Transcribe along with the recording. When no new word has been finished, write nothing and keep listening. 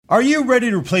Are you ready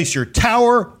to replace your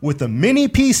tower with a mini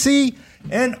PC?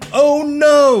 And oh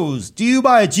noes, do you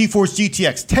buy a GeForce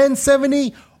GTX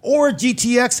 1070 or a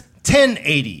GTX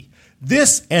 1080?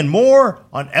 This and more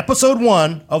on episode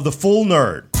 1 of The Full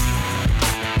Nerd.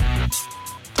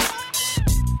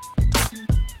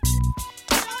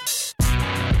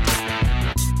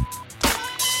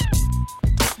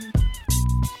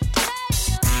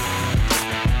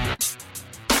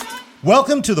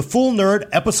 Welcome to The Full Nerd,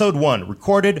 Episode 1,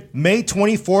 recorded May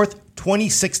 24th,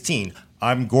 2016.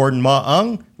 I'm Gordon Mah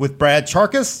Ung with Brad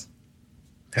Chacos.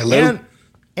 Hello.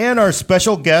 And our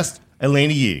special guest,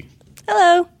 Alaina Yee.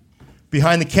 Hello.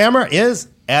 Behind the camera is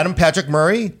Adam Patrick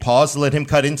Murray. Pause to let him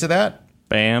cut into that.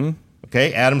 Bam.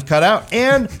 Okay, Adam's cut out.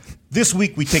 And this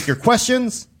week we take your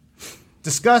questions,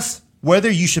 discuss whether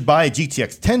you should buy a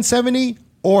GTX 1070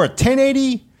 or a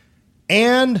 1080,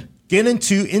 and get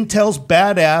into Intel's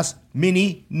badass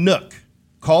mini Nook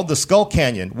called the Skull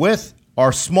Canyon with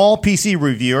our small PC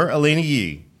reviewer, Alaina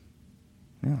Yee.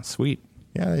 Yeah, sweet.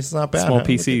 Yeah, it's not bad. Small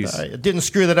PCs. I didn't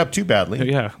screw that up too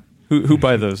badly. Yeah. Who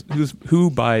buy those? Who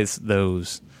buys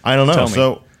those? I don't know. Tell me.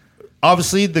 So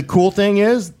obviously the cool thing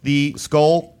is the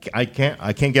Skull. I can't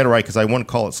get it right because I want to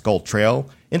call it Skull Trail.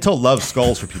 Intel loves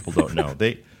skulls. For people who don't know,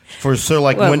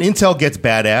 when Intel gets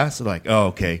badass, they're like, oh,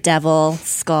 okay, Devil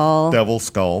skull,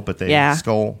 but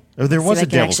skull. Oh, there was a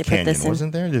Devil's Canyon,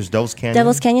 wasn't there? There's Devil's Canyon.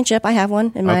 Devil's Canyon chip. I have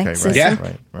one in my system.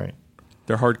 Yeah. Right.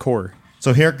 They're hardcore.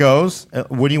 So here it goes.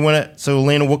 What do you want to? So,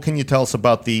 Alaina, what can you tell us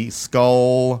about the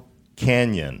Skull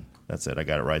Canyon? That's it. I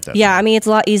got it right. I mean, it's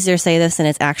a lot easier to say this than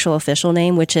its actual official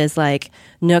name, which is like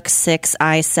Nook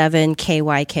 6i7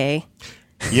 KYK.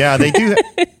 Yeah, they do.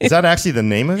 Is that actually the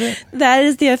name of it? That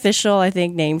is the official, I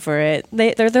think, name for it.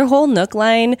 Their whole Nook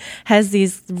line has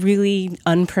these really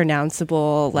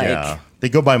unpronounceable, Yeah. They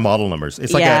go by model numbers.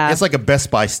 It's like a Best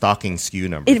Buy stocking SKU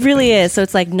number. It really is. So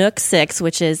it's like Nook 6,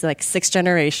 which is like 6th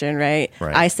generation, right?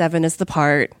 i7 is the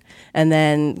part. And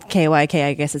then KYK,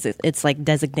 I guess, it's like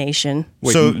designation.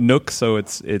 Wait, so Nook, so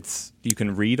it's you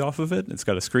can read off of it? It's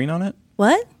got a screen on it?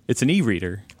 What? It's an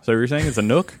e-reader. So you're saying it's a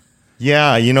Nook?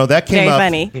 Yeah, that came Very up.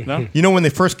 funny. No? When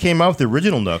they first came out with the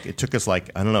original Nook, it took us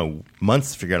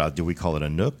months to figure out, do we call it a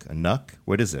Nook, a Nuck?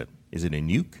 What is it? Is it a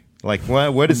nuke? Like,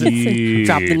 what is it?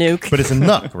 Drop the nuke. But it's a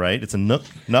Nuck, right? It's a Nuck?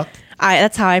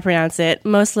 That's how I pronounce it.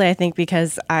 Mostly, I think,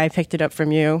 because I picked it up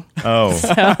from you. Oh.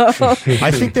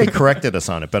 I think they corrected us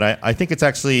on it, but I think it's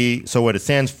actually, so what it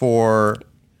stands for,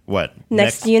 what?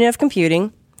 Next unit of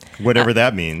computing. Whatever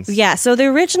that means. Yeah, so the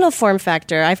original form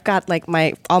factor, I've got like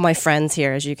all my friends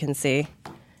here, as you can see.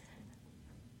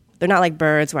 They're not like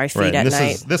birds where I feed at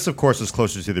night. This, of course, is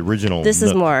closer to the original. This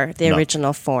is more the Nook.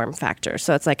 original form factor.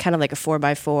 So it's like kind of like a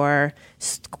 4x4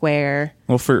 square.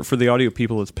 Well, for the audio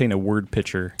people, it's paint a word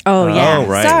picture. Oh, yeah. Oh,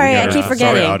 right. Sorry, I keep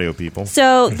forgetting. Sorry, audio people.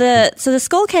 So the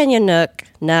Skull Canyon Nook,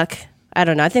 I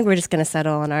don't know. I think we're just going to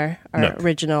settle on our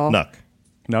original. Nuke.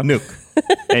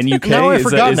 NUK? No, I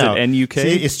forgot now. Is it NUK?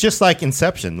 See, it's just like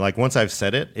Inception. Like, once I've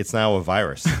said it, it's now a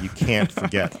virus. You can't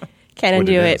forget. Can't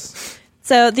undo it.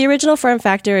 So the original form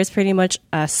factor is pretty much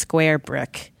a square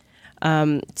brick.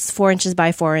 It's 4 inches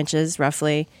by 4 inches,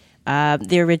 roughly.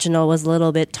 The original was a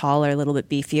little bit taller, a little bit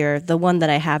beefier. The one that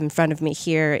I have in front of me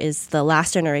here is the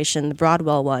last generation, the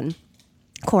Broadwell one,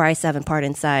 Core i7 part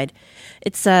inside.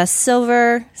 It's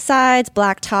silver sides,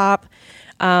 black top.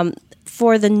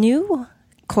 For the new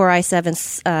Core i7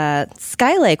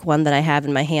 Skylake one that I have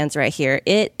in my hands right here,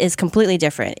 it is completely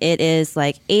different. It is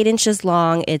like 8 inches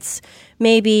long. It's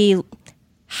maybe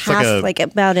half,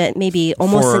 maybe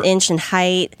almost an inch in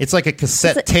height. It's like a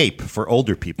cassette tape for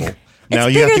older people. Now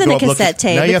you have to go cassette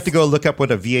tape. Now you have to go look up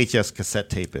what a VHS cassette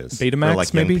tape is. Betamax,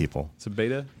 like maybe? Young people. It's a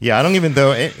beta? Yeah, I don't even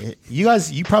know. You guys,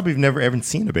 you probably have never ever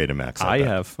seen a Betamax.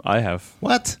 I have.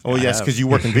 What? Oh, yes, because you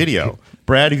work in video.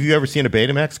 Brad, have you ever seen a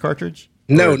Betamax cartridge?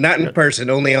 No, not in person,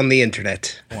 only on the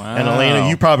internet. Wow. And Alaina,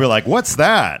 you probably like, what's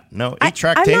that? No,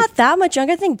 8-track tape? I'm not that much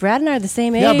younger. I think Brad and I are the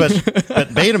same age. Yeah, but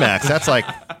Betamax, that's like,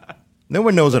 no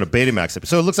one knows what a Betamax is.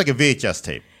 So it looks like a VHS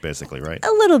tape, basically, right?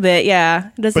 A little bit, yeah.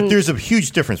 But there's a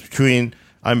huge difference between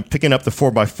I'm picking up the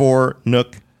 4x4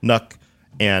 Nook,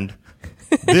 and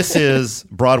this is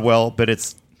Broadwell, but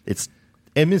it's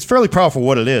fairly powerful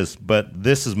what it is, but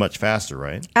this is much faster,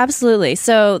 right? Absolutely.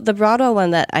 So the Broadwell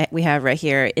one that we have right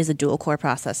here is a dual-core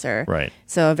processor. Right.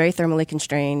 So very thermally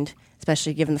constrained,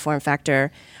 especially given the form factor.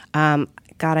 God,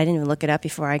 I didn't even look it up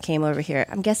before I came over here.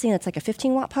 I'm guessing it's like a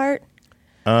 15-watt part?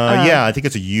 Yeah, I think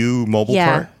it's a U mobile part.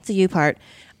 Yeah, it's a U part.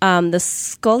 The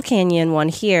Skull Canyon one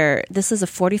here, this is a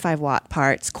 45-watt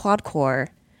part. It's quad-core.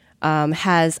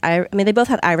 They both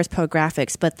have Iris Pro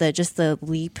graphics, but the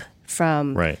Leap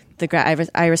from Right. the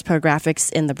Iris Pro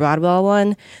graphics in the Broadwell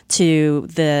one to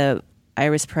the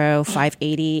Iris Pro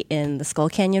 580 in the Skull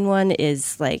Canyon one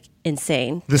is like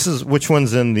insane. This is which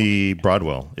one's in the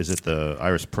Broadwell? Is it the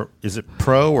Iris Pro? Is it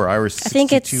Pro or Iris? I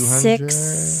think it's 6200?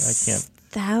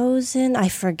 6,000. I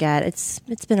forget. It's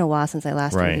been a while since I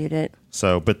last reviewed it.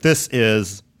 So, but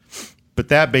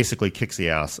that basically kicks the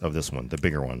ass of this one, the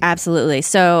bigger one. Absolutely.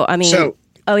 So I mean,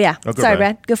 Oh, sorry, Brad.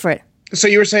 Brad, go for it. So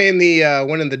you were saying the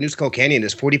one in the New Skull Canyon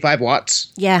is 45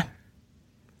 watts? Yeah.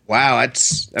 Wow,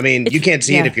 you can't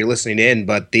see it if you're listening in,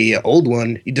 but the old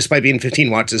one, despite being 15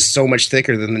 watts, is so much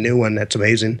thicker than the new one. That's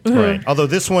amazing. Mm-hmm. Right. Although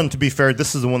this one, to be fair,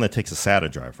 this is the one that takes a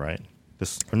SATA drive, right?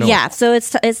 Yeah, so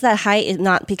it's that height,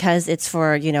 not because it's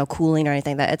for cooling or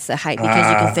anything. That it's the height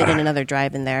because you can fit in another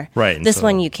drive in there. Right. This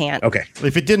one you can't. Okay.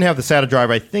 If it didn't have the SATA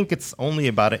drive, I think it's only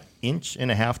about 1.5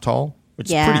 inches tall, which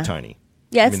is pretty tiny.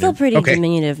 Yeah, it's still pretty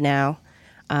diminutive now.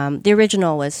 The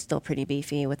original was still pretty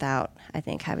beefy without, I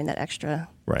think, having that extra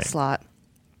slot.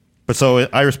 But so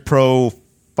Iris Pro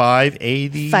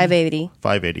 580?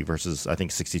 580 versus, I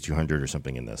think, 6200 or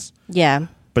something in this. Yeah.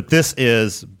 But the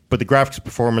graphics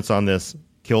performance on this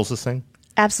kills this thing?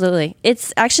 Absolutely.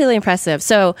 It's actually impressive.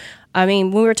 So, I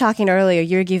mean, when we were talking earlier,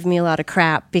 you're giving me a lot of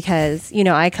crap because,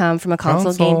 I come from a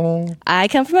console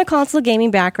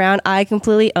gaming background. I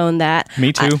completely own that.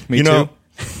 Me too. Me too.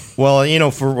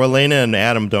 Well, for Alaina and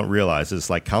Adam don't realize is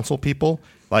like console people,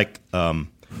 like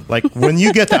when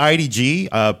you get the IDG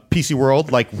PC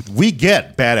World, like we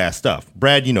get badass stuff.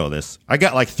 Brad, you know this. I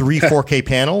got like 3 4K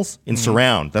panels in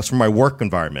surround. That's for my work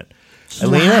environment.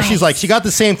 Alaina, she's like, she got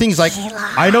the same thing. She's like,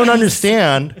 I don't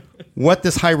understand what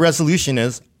this high resolution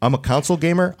is. I'm a console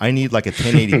gamer. I need like a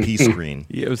 1080p screen.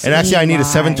 And actually, I need a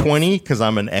 720 because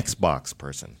I'm an Xbox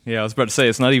person. Yeah, I was about to say,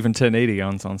 it's not even 1080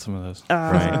 on some of those.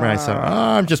 Right. So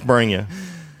I'm just burning you.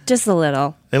 Just a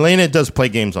little. Alaina does play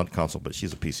games on console, but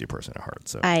she's a PC person at heart.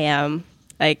 So I am.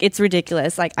 Like, it's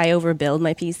ridiculous. Like, I overbuild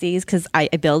my PCs because I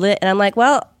build it, and I'm like,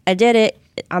 well, I did it.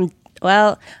 I'm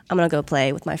going to go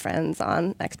play with my friends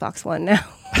on Xbox One now.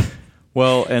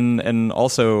 Well, and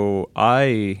also,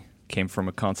 I came from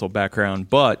a console background,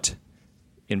 but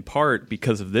in part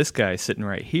because of this guy sitting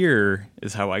right here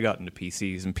is how I got into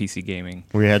PCs and PC gaming.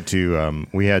 We had to,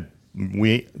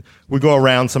 we go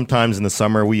around sometimes in the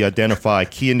summer. We identify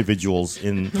key individuals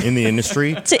in the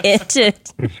industry to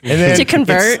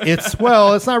convert.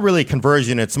 It's not really a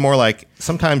conversion. It's more like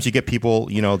sometimes you get people,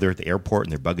 they're at the airport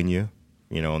and they're bugging you,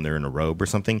 and they're in a robe or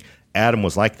something. Adam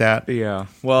was like that. Yeah.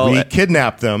 Well, we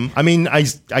kidnap them. I mean, I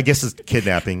guess it's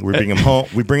kidnapping. We bring them home.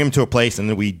 We bring them to a place and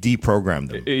then we deprogram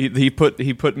them. He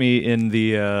put me in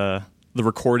the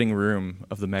recording room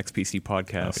of the Max PC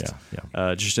podcast.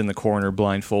 Just in the corner,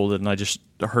 blindfolded, and I just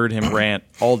heard him rant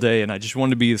all day, and I just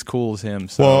wanted to be as cool as him.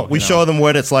 So, well, we show them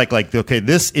what it's like. Like, okay,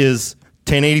 this is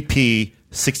 1080p,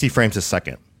 60 frames a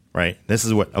second, right? This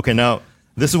is what. Okay, now.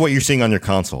 This is what you're seeing on your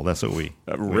console. That's what we...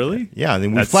 really? Yeah, and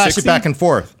then we flash 60? It back and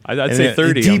forth. I'd say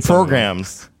 30. It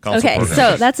deprograms console programs.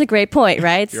 So that's a great point,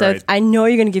 right? So right. I know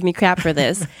you're going to give me crap for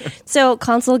this. So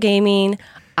console gaming,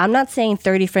 I'm not saying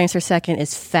 30 frames per second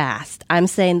is fast. I'm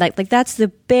saying like that's the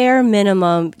bare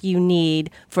minimum you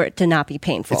need for it to not be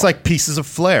painful. It's like pieces of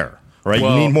flair. Right,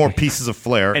 well, you need more pieces of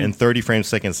flair, and 30 frames a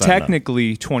second.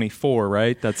 Technically, 24,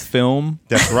 right? That's film.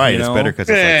 That's right. It's better because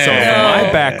it's like so. From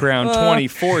my background,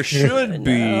 24 should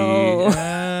be.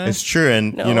 It's true,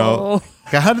 and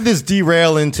how did this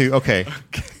derail into? Okay,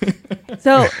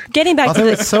 so getting back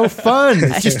to it's so fun.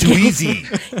 It's just too easy.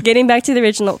 Getting back to the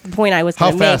original point I was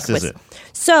going to make. How fast is it?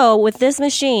 So with this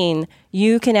machine,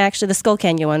 you can actually the Skull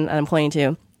Canyon one I'm pointing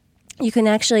to, you can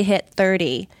actually hit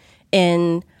 30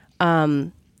 in.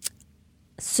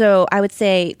 So I would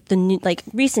say the new,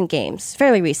 recent games,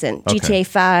 fairly recent, GTA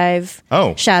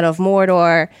 5, Shadow of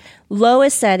Mordor,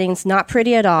 lowest settings, not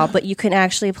pretty at all, but you can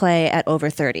actually play at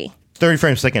over 30. 30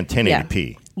 frames a second,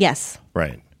 1080p. Yes.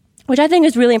 Right. Which I think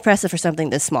is really impressive for something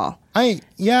this small. I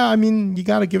mean, you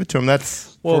got to give it to him.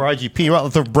 That's for IGP. Well,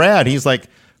 for Brad, he's like,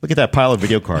 look at that pile of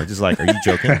video cards. He's like, are you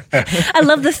joking? I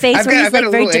love the face where he's like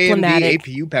very diplomatic.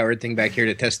 AMD APU powered thing back here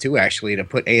to test too, actually, to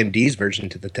put AMD's version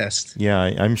to the test. Yeah,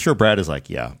 I'm sure Brad is like,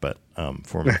 but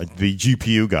for the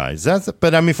GPU guys,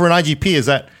 but I mean, for an IGP, is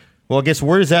that? Well, I guess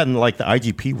where is that in like the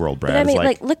IGP world, Brad? But I mean,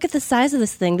 like, look at the size of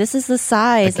this thing. This is the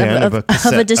size of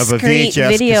a discrete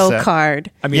video card.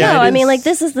 I mean,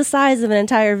 this is the size of an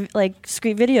entire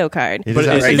discrete video card. But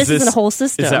this isn't a whole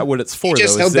system. Is that what it's for? You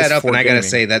just held that up, and I gotta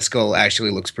say that skull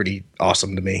actually looks pretty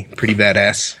awesome to me. Pretty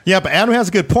badass. Yeah, but Adam has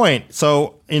a good point.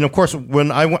 So, of course,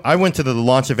 when I went to the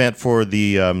launch event for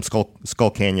the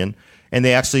Skull Canyon, and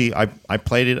they actually I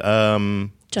played it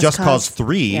Just Cause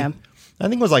 3. Yeah. I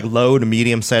think it was like low to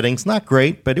medium settings. Not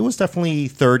great, but it was definitely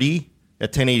 30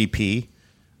 at 1080p.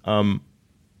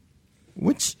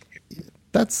 Which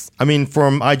that's, I mean,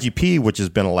 from IGP, which has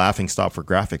been a laughing stock for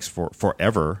graphics for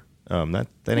forever. That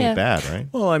ain't bad, right?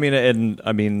 Well, I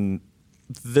mean,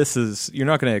 this is, you're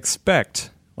not going to expect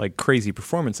like crazy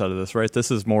performance out of this, right? This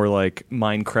is more like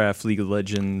Minecraft, League of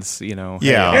Legends, on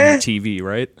the TV,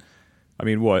 right? I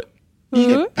mean, what?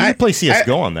 You can play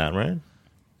CSGO on that, right?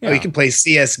 Yeah. Oh, you can play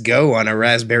CSGO on a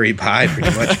Raspberry Pi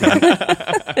pretty much.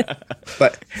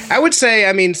 But I would say,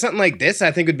 I mean, something like this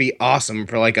I think would be awesome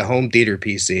for like a home theater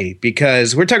PC,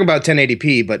 because we're talking about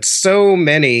 1080p, but so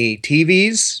many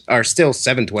TVs are still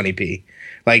 720p.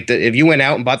 Like if you went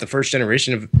out and bought the first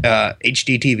generation of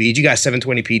HD TVs, you got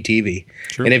 720p TV.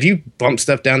 Sure. And if you bump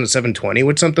stuff down to 720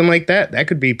 with something like that, that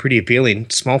could be pretty appealing.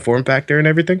 Small form factor and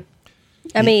everything.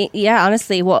 I mean, yeah,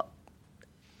 honestly, well,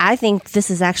 I think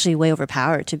this is actually way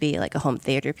overpowered to be like a home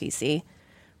theater PC,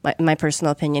 my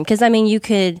personal opinion. Because, I mean, you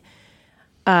could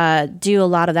do a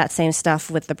lot of that same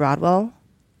stuff with the Broadwell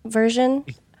version.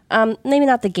 Maybe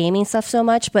not the gaming stuff so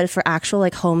much, but for actual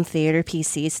like home theater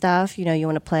PC stuff, you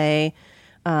want to play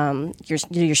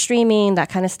your streaming, that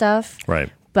kind of stuff. Right.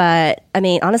 But, I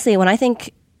mean, honestly, when I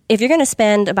think... If you're going to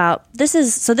spend this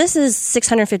is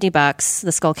 $650,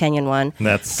 the Skull Canyon one.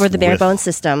 That's for the bare bones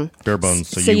system. Bare bones.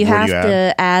 So you have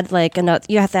to add like another.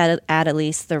 You have to add at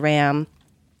least the RAM,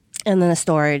 and then the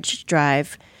storage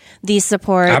drive. These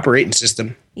support operating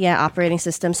system. Yeah, operating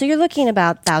system. So you're looking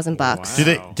about $1,000.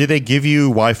 Wow. Do they give you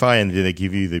Wi-Fi, and do they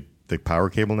give you the power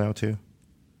cable now too?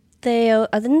 They have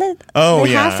for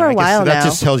a while that now. That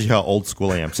just tells you how old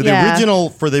school I am. So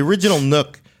the original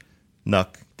Nook.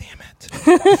 Damn it.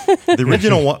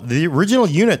 The original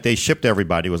unit they shipped to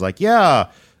everybody was like,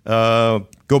 go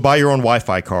buy your own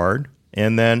Wi-Fi card,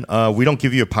 and then we don't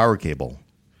give you a power cable.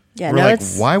 Yeah, We're like,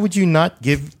 why would you not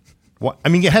give? I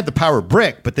mean, you had the power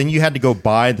brick, but then you had to go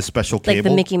buy the special cable, like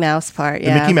the Mickey Mouse part,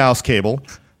 the Mickey Mouse cable.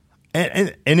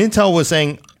 And Intel was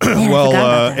saying,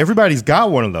 everybody's got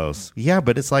one of those. Yeah,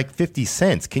 but it's like 50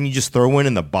 cents. Can you just throw one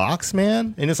in the box,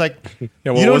 man? And it's like, you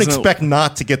don't expect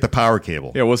not to get the power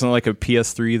cable. Yeah, it wasn't like a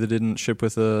PS3 that didn't ship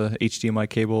with a HDMI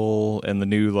cable, and the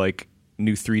new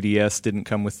 3DS didn't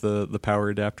come with the power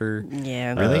adapter.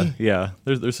 Yeah. Really? Yeah.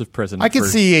 There's a precedent I could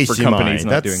see HDMI. For companies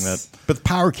not doing that. But the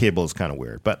power cable is kind of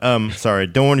weird. But sorry,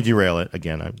 don't want to derail it.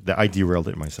 Again, I derailed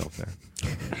it myself there.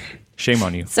 Shame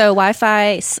on you. So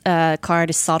Wi-Fi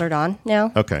card is soldered on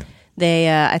now. Okay.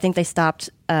 I think they stopped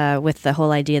with the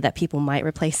whole idea that people might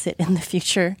replace it in the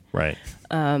future. Right.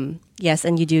 Yes,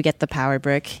 and you do get the power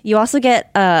brick. You also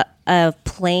get a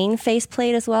plain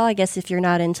faceplate as well, I guess, if you're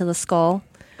not into the skull.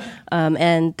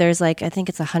 And there's I think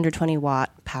it's a 120 watt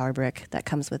power brick that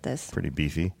comes with this. Pretty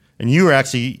beefy. And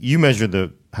you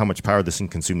measured how much power this thing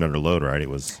consumed under load, right? It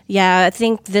was. Yeah, I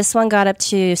think this one got up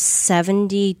to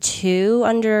 72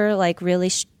 under really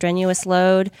strenuous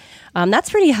load. That's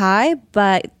pretty high,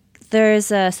 but there's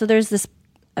this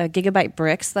gigabyte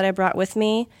bricks that I brought with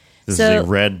me. This is a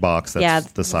red box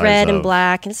that's the size red of... and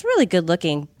black, and it's really good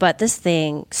looking, but this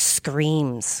thing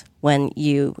screams when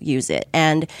you use it.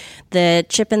 And the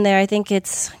chip in there, I think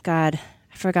it's, I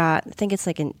forgot, I think it's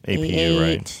like an APU,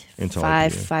 right? Intel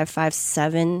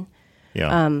 5557.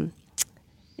 Yeah.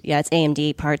 It's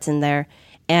AMD parts in there.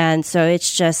 And so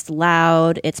it's just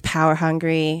loud, it's power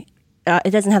hungry. It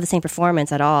doesn't have the same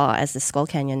performance at all as the Skull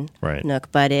Canyon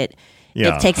Nook, but it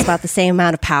takes about the same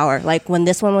amount of power. Like when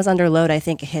this one was under load, I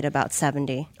think it hit about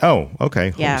 70. Oh,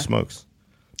 okay. Holy smokes.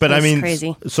 But I mean,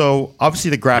 crazy. So obviously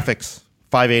the graphics,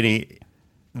 580,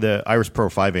 the Iris Pro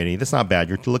 580, that's not bad.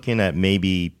 You're looking at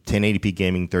maybe 1080p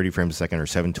gaming, 30 frames a second, or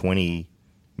 720,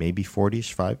 maybe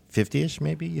 40-ish, 50-ish,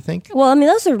 maybe, you think? Well, I mean,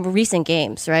 those are recent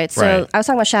games, right? So I was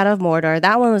talking about Shadow of Mordor.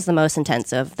 That one was the most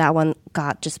intensive. That one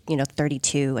got just,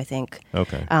 32, I think,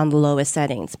 on the lowest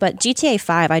settings. But GTA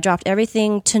 5, I dropped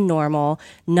everything to normal,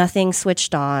 nothing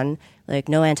switched on,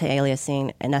 no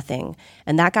anti-aliasing and nothing.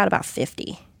 And that got about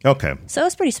 50. Okay. So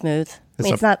it's pretty smooth.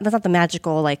 That's not the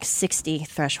magical 60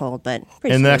 threshold, but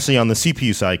pretty and smooth. Actually on the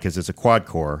CPU side, because it's a quad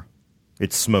core,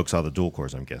 it smokes all the dual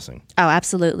cores, I'm guessing. Oh,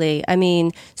 absolutely. I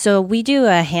mean, so we do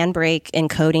a handbrake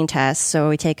encoding test. So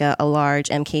we take a large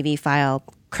MKV file,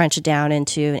 crunch it down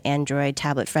into an Android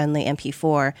tablet-friendly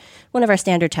MP4, one of our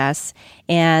standard tests.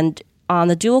 And on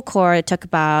the dual core, it took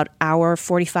about hour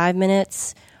 45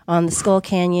 minutes. On the Skull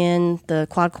Canyon, the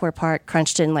quad core part,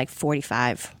 crunched it in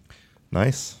 45.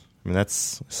 Nice. I mean,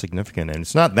 that's significant, and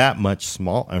it's not that much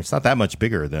small. It's not that much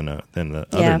bigger than the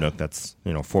other Nook. That's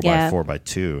 4 by 4 by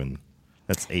 2, and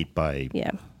that's 8 by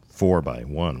 4 by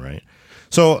 1, right?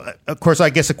 So, of course,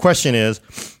 I guess the question is,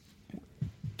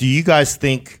 do you guys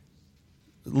think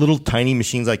little tiny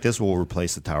machines like this will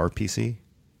replace the tower PC?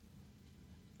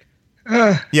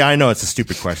 Yeah, I know it's a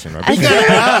stupid question,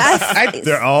 right?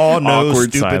 They're all no Awkward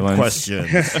stupid silence.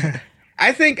 questions.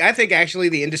 I think actually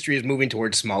the industry is moving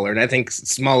towards smaller, and I think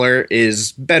smaller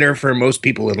is better for most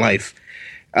people in life.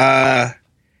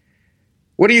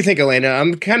 What do you think, Alaina?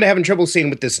 I'm kind of having trouble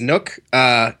seeing with this Nook.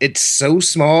 It's so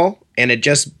small, and it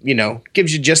just,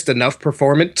 gives you just enough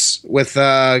performance with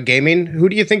gaming. Who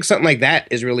do you think something like that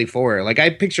is really for? Like, I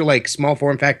picture like small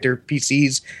form factor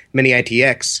PCs, mini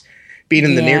ITX being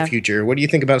in the near future. What do you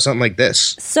think about something like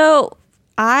this? So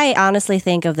I honestly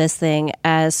think of this thing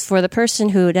as for the person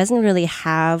who doesn't really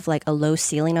have like a low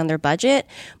ceiling on their budget,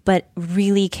 but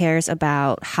really cares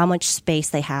about how much space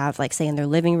they have, like say in their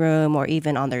living room or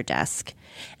even on their desk.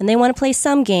 And they want to play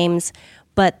some games,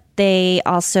 but they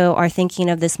also are thinking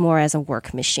of this more as a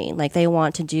work machine. Like they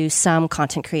want to do some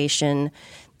content creation.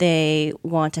 They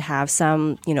want to have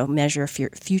some, measure of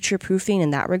future proofing in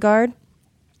that regard.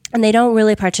 And they don't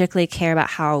really particularly care about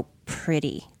how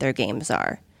pretty their games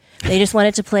are. They just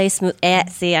wanted to play smooth.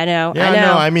 See, I know. Yeah, I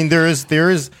know. No, I mean, there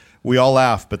is. We all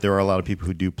laugh, but there are a lot of people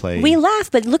who do play. We laugh,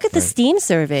 but look at the Steam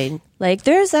survey. Like,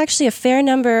 there's actually a fair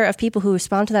number of people who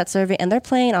respond to that survey, and they're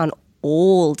playing on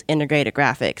old integrated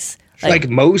graphics. Like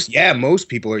most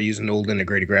people are using old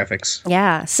integrated graphics.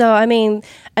 Yeah. So, I mean,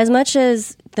 as much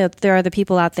as there are the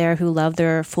people out there who love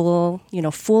their full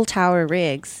tower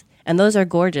rigs, and those are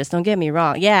gorgeous, don't get me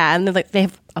wrong. Yeah, and they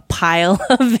have a pile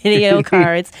of video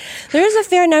cards. There's a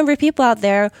fair number of people out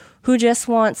there who just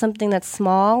want something that's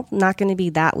small, not going to be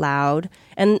that loud.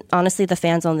 And honestly, the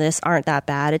fans on this aren't that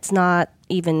bad. It's not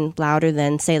even louder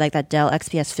than, say, like that Dell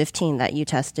XPS 15 that you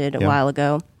tested a while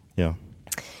ago. Yeah.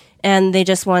 And they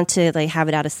just want to like have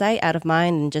it out of sight, out of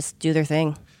mind, and just do their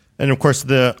thing. And of course,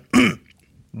 the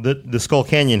Skull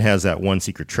Canyon has that one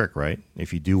secret trick, right?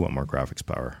 If you do want more graphics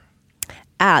power.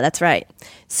 That's right.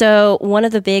 So one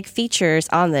of the big features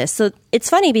on this, so it's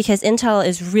funny because Intel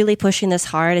is really pushing this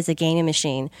hard as a gaming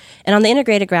machine. And on the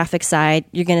integrated graphics side,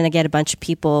 you're going to get a bunch of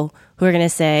people who are going to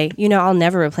say, I'll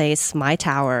never replace my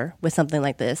tower with something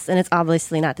like this. And it's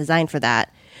obviously not designed for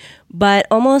that. But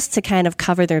almost to kind of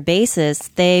cover their bases,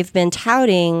 they've been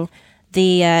touting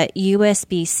the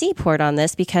USB-C port on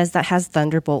this because that has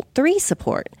Thunderbolt 3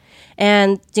 support.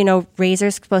 And,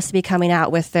 Razer's supposed to be coming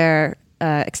out with their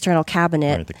external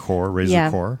cabinet. Right, the core, Razer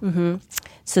core. Mm-hmm.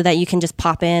 So that you can just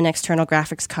pop in external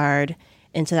graphics card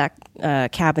into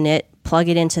that cabinet, plug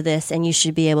it into this, and you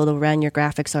should be able to run your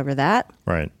graphics over that.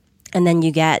 Right. And then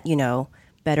you get,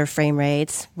 better frame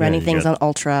rates, running things on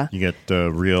ultra. You get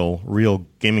real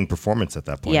gaming performance at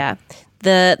that point. Yeah.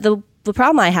 The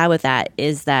problem I have with that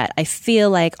is that I feel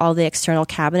like all the external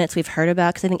cabinets we've heard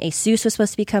about, because I think Asus was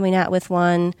supposed to be coming out with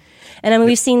one. And I mean,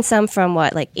 we've seen some from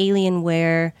like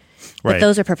Alienware. But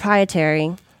those are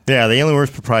proprietary. Yeah, the Alienware is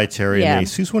proprietary, and the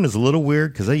Asus one is a little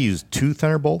weird because they use two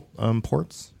Thunderbolt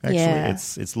ports. Actually,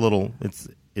 it's a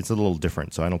little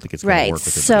different, so I don't think it's going to work with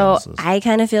everything else. So I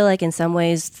kind of feel like in some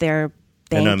ways they're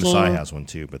banking. And MSI has one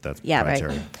too, but that's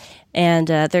proprietary. Right. And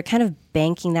they're kind of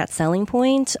banking that selling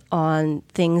point on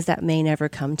things that may never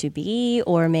come to be,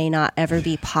 or may not ever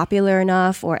be popular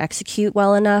enough or execute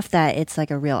well enough that it's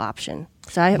like a real option.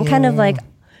 So I'm kind of like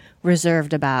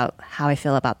reserved about how I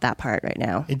feel about that part right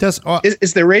now. It does.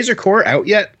 Is the Razer Core out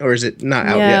yet, or is it not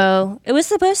out yet? No, it was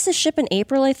supposed to ship in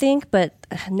April, I think, but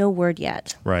no word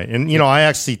yet. Right, and I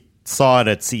actually saw it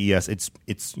at CES.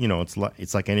 It's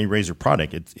like any Razer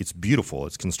product. It's beautiful.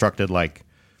 It's constructed like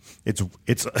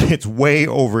it's way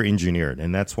over engineered,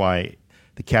 and that's why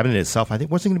the cabinet itself, I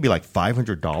think, wasn't going to be like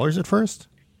 $500 at first.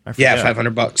 Yeah,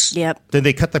 $500. Yep. Did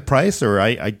they cut the price, or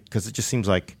because it just seems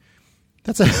like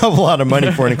that's a hell of a lot of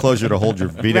money for an enclosure to hold your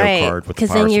video card with the power supply. Because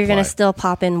then you're going to still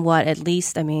pop in at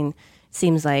least,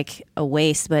 seems like a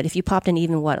waste, but if you popped in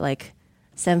even like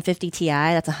 750 Ti,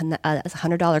 that's a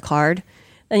 $100 card,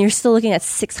 then you're still looking at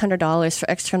 $600 for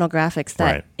external graphics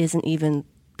that isn't even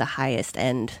the highest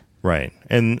end. Right.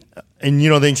 And the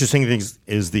interesting thing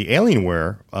is the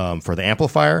Alienware for the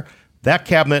amplifier, that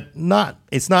cabinet,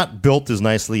 it's not built as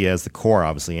nicely as the Core,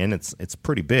 obviously, and it's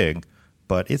pretty big,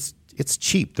 but it's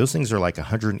cheap. Those things are like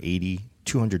 $180,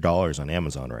 $200 on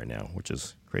Amazon right now, which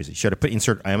is crazy. Should I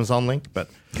insert Amazon link? But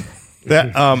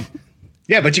that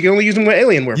yeah, but you can only use them with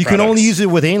Alienware. You can only use it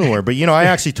with Alienware. But I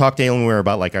actually talked to Alienware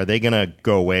about like, are they going to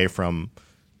go away from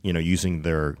using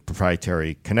their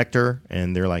proprietary connector?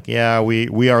 And they're like, yeah,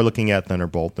 we are looking at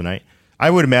Thunderbolt, and I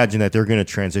would imagine that they're going to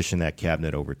transition that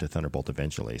cabinet over to Thunderbolt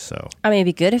eventually. So it'd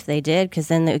be good if they did, because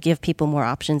then it would give people more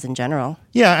options in general.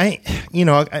 Yeah,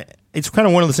 it's kind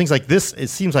of one of those things like this. It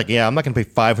seems like, I'm not going to pay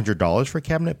 $500 for a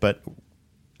cabinet, but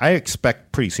I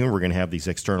expect pretty soon we're going to have these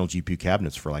external GPU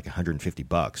cabinets for like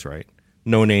 $150, right?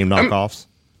 No name knockoffs.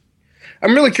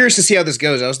 I'm really curious to see how this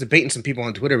goes. I was debating some people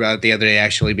on Twitter about it the other day,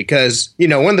 actually, because,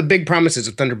 one of the big promises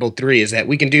of Thunderbolt 3 is that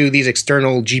we can do these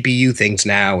external GPU things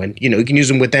now, and, you can use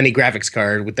them with any graphics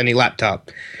card, with any laptop,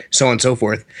 so on and so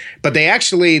forth. But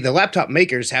the laptop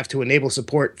makers have to enable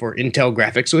support for Intel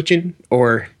graphics switching,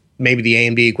 or maybe the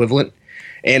AMD equivalent.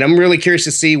 And I'm really curious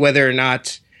to see whether or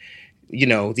not,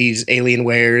 these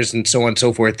Alienwares and so on and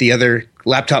so forth, the other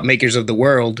laptop makers of the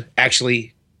world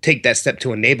actually take that step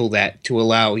to enable that to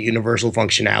allow universal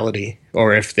functionality,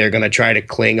 or if they're going to try to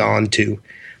cling on to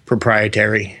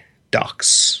proprietary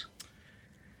docks.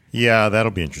 Yeah,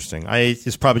 that'll be interesting.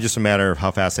 It's probably just a matter of how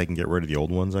fast I can get rid of the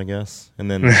old ones, I guess. And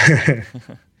then,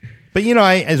 but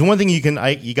as one thing you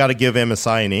got to give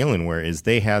MSI and Alienware is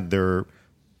they had their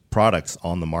products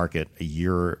on the market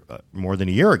more than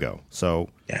a year ago. So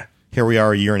yeah, here we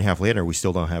are a year and a half later, we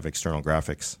still don't have external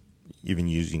graphics, even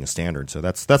using a standard. So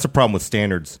that's a problem with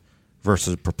standards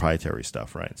versus proprietary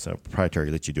stuff, right? So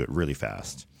proprietary lets you do it really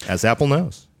fast, as Apple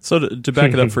knows. So to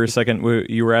back it up for a second,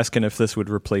 you were asking if this would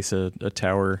replace a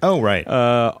tower. Oh, right.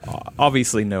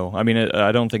 Obviously, no. I mean,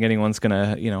 I don't think anyone's going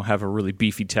to have a really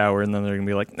beefy tower, and then they're going to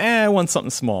be like, I want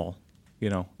something small,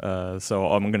 so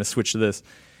I'm going to switch to this.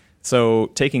 So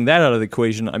taking that out of the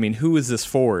equation, I mean, who is this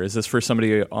for? Is this for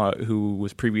somebody who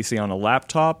was previously on a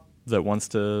laptop that wants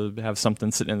to have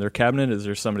something sitting in their cabinet? Is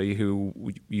there somebody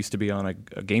who used to be on a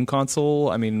game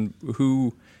console? I mean,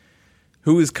 who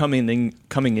is coming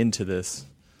into this?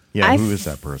 Yeah, who is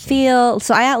that person?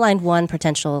 So I outlined one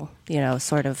potential,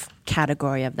 sort of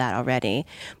category of that already.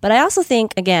 But I also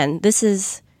think, again,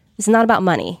 it's not about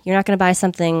money. You're not going to buy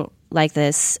something like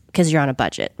this because you're on a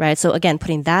budget, right? So again,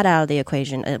 putting that out of the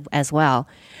equation as well.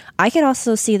 I can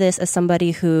also see this as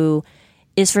somebody who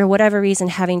is for whatever reason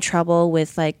having trouble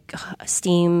with like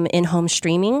Steam in-home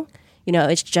streaming.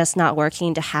 It's just not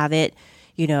working to have it,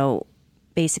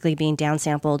 basically being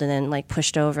downsampled and then like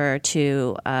pushed over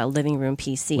to a living room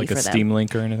PC like for them. Like a Steam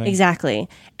Link or anything? Exactly.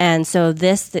 And so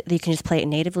you can just play it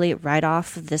natively right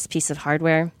off of this piece of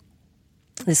hardware.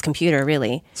 This computer,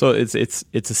 really. So it's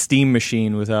a Steam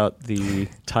machine without the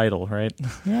title, right?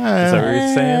 Yeah. Is that what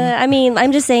you're saying? I mean,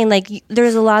 I'm just saying, like,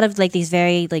 there's a lot of like these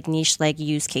very like niche like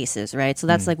use cases, right? So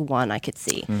that's like one I could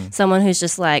see. Someone who's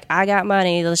just like, I got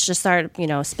money, let's just start,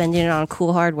 spending it on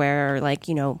cool hardware or like,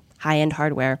 high end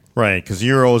hardware. Right, because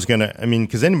you're always gonna. I mean,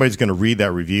 because anybody's gonna read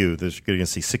that review. They're gonna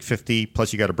see 650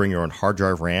 plus you got to bring your own hard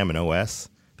drive, RAM, and OS.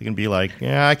 They're gonna be like,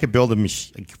 yeah, I could build a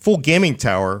full gaming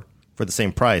tower for the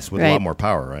same price with a lot more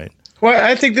power, right? Well,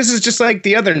 I think this is just like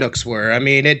the other Nooks were. I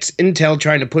mean, it's Intel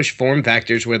trying to push form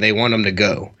factors where they want them to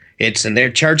go. And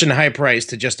they're charging a high price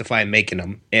to justify making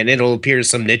them. And it'll appear to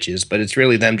some niches, but it's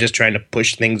really them just trying to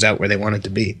push things out where they want it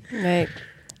to be. Right.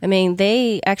 I mean,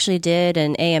 they actually did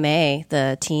an AMA,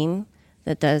 the team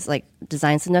that does like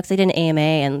designs the Nooks. They did an AMA,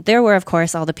 and there were, of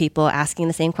course, all the people asking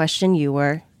the same question you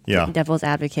were. Yeah. Devil's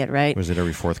advocate, right? Was it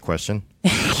every fourth question?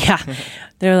 Yeah.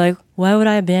 They're like, why would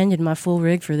I abandon my full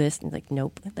rig for this? And like,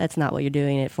 nope, that's not what you're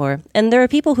doing it for. And there were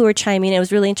people who were chiming in. It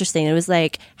was really interesting. It was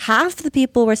like half the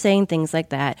people were saying things like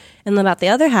that. And about the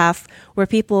other half were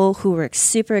people who were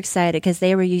super excited because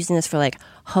they were using this for like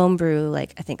homebrew,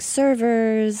 like I think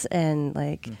servers and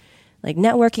like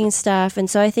networking stuff. And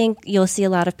so I think you'll see a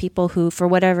lot of people who, for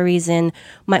whatever reason,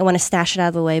 might want to stash it out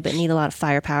of the way but need a lot of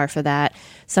firepower for that.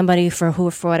 Somebody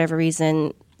who, for whatever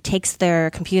reason, takes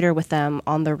their computer with them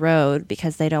on the road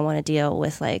because they don't want to deal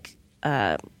with like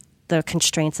the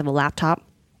constraints of a laptop.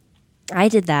 I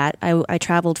did that. I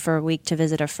traveled for a week to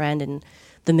visit a friend in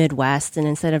the Midwest, and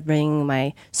instead of bringing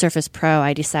my Surface Pro,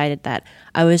 I decided that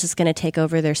I was just going to take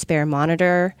over their spare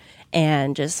monitor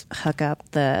and just hook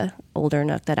up the older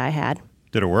Nook that I had.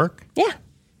 Did it work? Yeah.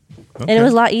 Okay. And it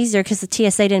was a lot easier because the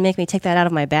TSA didn't make me take that out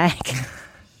of my bag.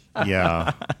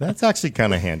 Yeah, that's actually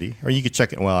kind of handy. Or you could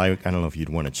check it. Well, I don't know if you'd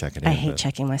want to check it. I hate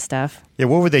checking my stuff. Yeah,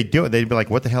 what would they do? They'd be like,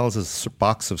 "What the hell is this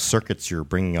box of circuits you're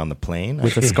bringing on the plane?"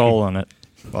 With a skull on it.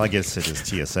 Well, I guess it is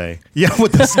TSA. Yeah,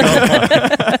 with the skull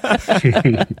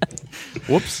on it.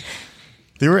 Whoops.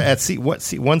 They were at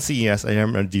one CES.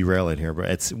 I'm going to derail it here, but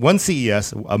at one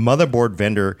CES, a motherboard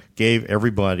vendor gave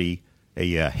everybody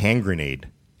a hand grenade.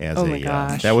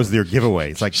 That was their giveaway.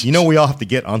 It's like, we all have to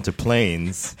get onto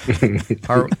planes. It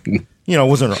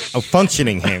wasn't a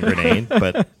functioning hand grenade,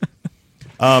 but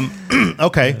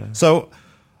okay. So,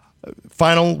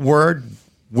 final word: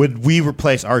 would we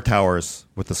replace our towers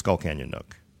with the Skull Canyon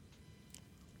Nook?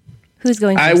 Who's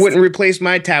going to? I wouldn't replace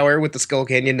my tower with the Skull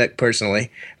Canyon deck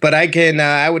personally, but I can.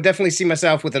 I would definitely see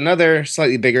myself with another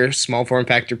slightly bigger, small form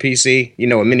factor PC. You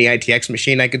know, a mini ITX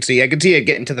machine. I could see it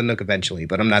getting to the Nook eventually,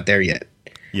 but I'm not there yet.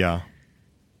 Yeah.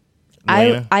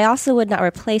 I also would not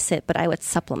replace it, but I would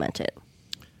supplement it.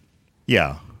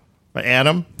 Yeah. But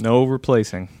Adam? No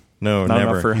replacing. No, not never.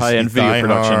 Enough for high-end video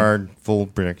production. Hard, full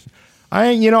production.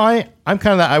 I'm kind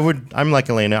of that. I'm like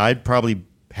Alaina. I'd probably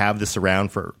have this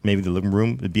around for maybe the living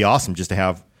room. It'd be awesome just to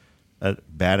have a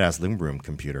badass living room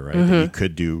computer, right? That you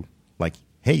could do like,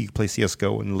 hey, you can play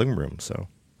CS:GO in the living room. So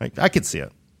I could see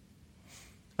it.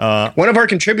 One of our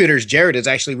contributors, Jared, is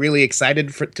actually really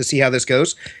excited to see how this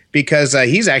goes because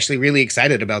he's actually really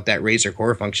excited about that Razer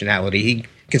Core functionality. He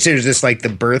considers this like the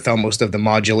birth almost of the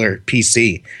modular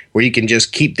PC, where you can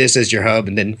just keep this as your hub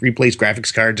and then replace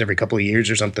graphics cards every couple of years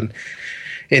or something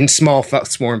in small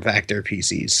form factor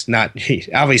PCs. Not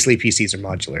obviously PCs are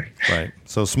modular, right?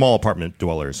 So small apartment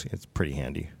dwellers, it's pretty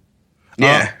handy.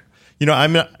 Yeah.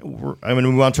 I'm going to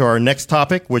move on to our next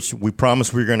topic, which we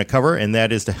promised we were going to cover, and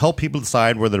that is to help people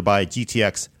decide whether to buy a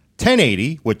GTX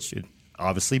 1080, which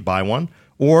obviously buy one,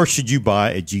 or should you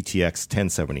buy a GTX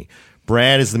 1070.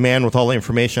 Brad is the man with all the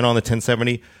information on the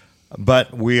 1070,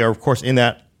 but we are, of course, in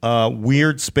that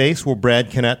weird space where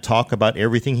Brad cannot talk about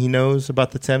everything he knows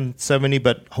about the 1070,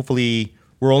 but hopefully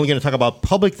we're only going to talk about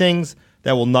public things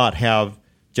that will not have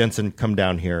Jensen come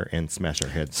down here and smash our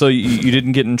heads. So you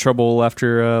didn't get in trouble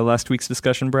after last week's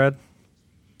discussion, Brad?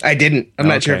 I didn't. I'm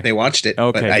not sure if they watched it,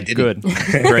 but I didn't. Good.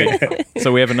 Great.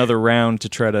 So we have another round to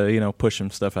try to, push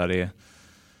some stuff out of you.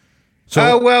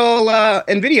 So,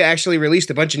 NVIDIA actually released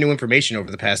a bunch of new information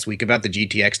over the past week about the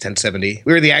GTX 1070.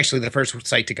 We were actually the first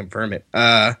site to confirm it,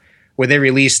 where they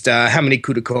released how many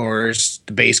CUDA cores,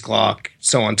 the base clock,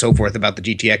 so on and so forth about the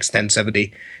GTX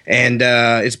 1070. And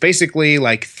it's basically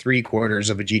like 3/4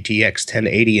 of a GTX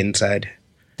 1080 inside.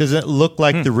 Does it look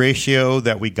like the ratio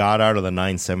that we got out of the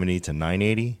 970 to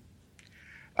 980?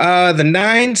 The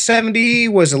 970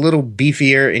 was a little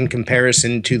beefier in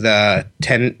comparison to the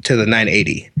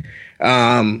 980.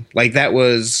 Like that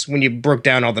was when you broke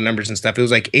down all the numbers and stuff. It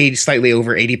was like slightly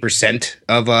over 80%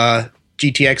 of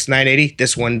GTX 980.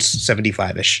 This one's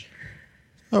 75-ish.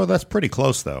 Oh, that's pretty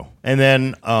close though. And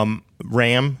then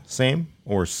RAM, same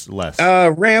or less?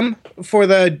 RAM for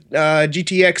the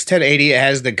GTX 1080, it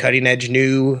has the cutting edge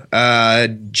new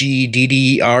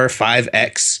GDDR5X.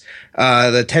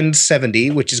 The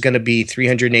 1070, which is going to be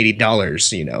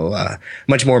 $380,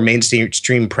 much more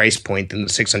mainstream price point than the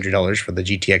 $600 for the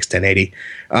GTX 1080.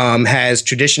 Has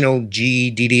traditional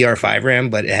GDDR5 RAM,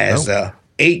 but it has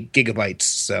 8 gigabytes,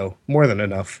 so more than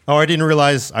enough. Oh, I didn't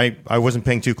realize. I wasn't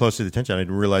paying too close to the attention. I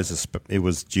didn't realize it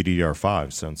was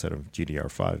GDDR5, so instead of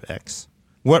GDDR5X.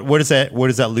 What does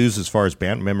that lose as far as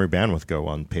memory bandwidth go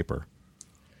on paper?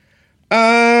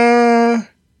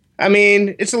 I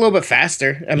mean, it's a little bit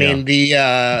faster. I mean, the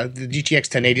GTX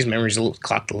 1080's memory is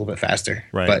clocked a little bit faster,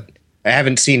 right? But I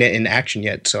haven't seen it in action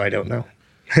yet, so I don't know.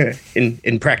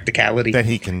 in practicality, that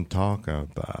he can talk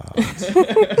about.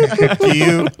 Do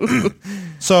you?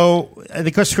 So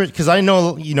the question, because I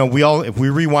know we all, if we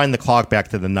rewind the clock back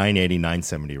to the 980,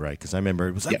 970, right? Because I remember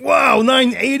it was like, wow,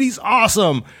 980's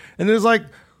awesome, and there's like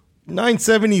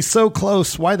 970 is so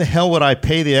close. Why the hell would I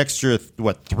pay the extra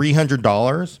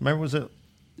 $300? Remember,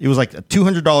 it was like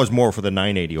 $200 more for the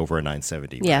 980 over a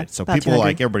 970. Yeah, right? So people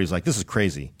everybody's like, this is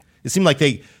crazy. It seemed like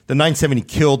the 970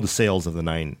 killed the sales of the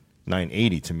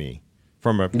 980 to me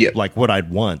from like what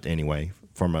I'd want anyway,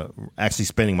 from actually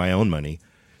spending my own money.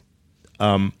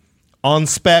 On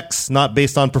specs, not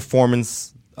based on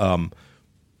performance,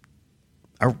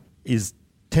 is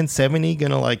 1070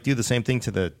 going to like do the same thing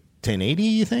to the 1080,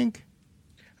 you think?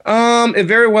 It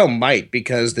very well might,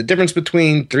 because the difference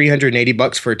between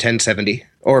 $380 for a 1070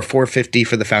 or $450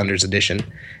 for the Founders Edition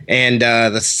and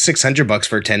the $600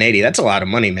 for a 1080, that's a lot of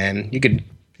money, man.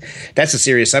 That's a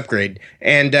serious upgrade.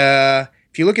 And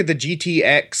if you look at the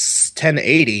GTX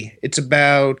 1080, it's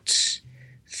about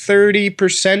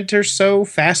 30% or so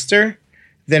faster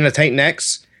than a Titan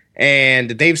X.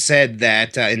 And they've said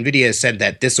that NVIDIA has said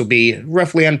that this will be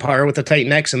roughly on par with the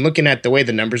Titan X. And looking at the way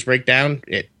the numbers break down,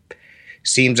 it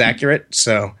seems accurate.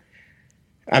 So,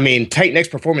 I mean, Titan X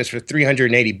performance for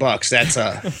 $380, that's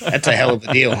a hell of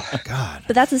a deal. God.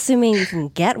 But that's assuming you can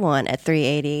get one at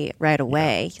 $380 right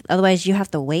away. Yeah. Otherwise, you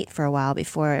have to wait for a while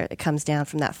before it comes down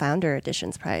from that Founder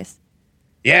Edition's price.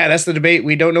 Yeah, that's the debate.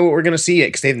 We don't know what we're going to see yet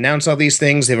because they've announced all these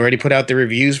things. They've already put out the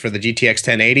reviews for the GTX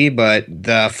 1080, but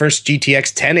the first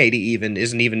GTX 1080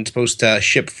 isn't even supposed to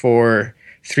ship for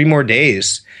 3 more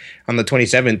days. on the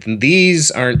 27th, and these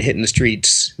aren't hitting the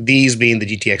streets, these being the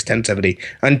GTX 1070,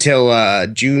 until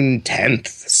June 10th.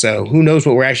 So who knows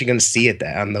what we're actually going to see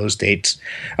on those dates.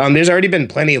 There's already been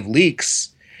plenty of leaks.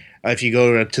 If you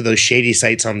go to those shady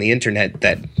sites on the internet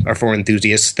that are for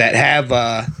enthusiasts that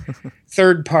have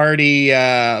third-party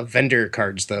vendor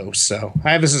cards, though. So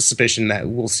I have a suspicion that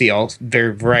we'll see all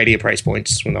variety of price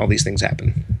points when all these things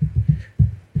happen.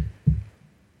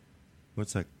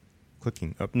 What's that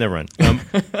clicking? Oh, never mind.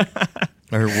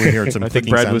 I heard some. I think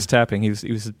Brad was tapping. He was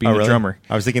being a drummer.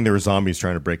 I was thinking there were zombies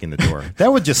trying to break in the door.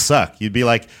 That would just suck. You'd be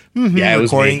like, yeah,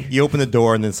 recording. You open the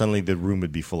door, and then suddenly the room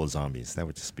would be full of zombies. That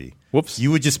would just be. Whoops.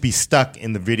 You would just be stuck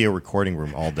in the video recording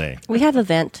room all day. We have a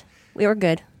vent. We were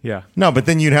good. Yeah. No, but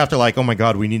then you'd have to like, oh my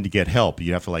God, we need to get help.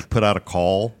 You'd have to like put out a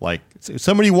call. Like,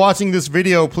 somebody watching this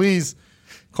video, please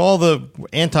call the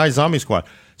anti-zombie squad.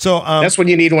 So that's when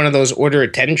you need one of those order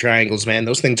of 10 triangles, man.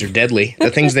 Those things are deadly. The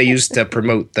things they use to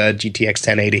promote the GTX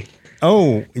 1080.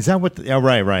 Oh, is that what?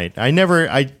 Right.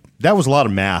 That was a lot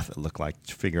of math, it looked like,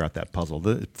 to figure out that puzzle.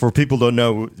 For people who don't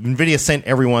know, NVIDIA sent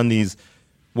everyone these,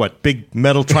 big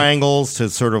metal triangles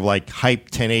to sort of like hype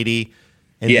 1080.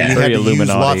 And you had to use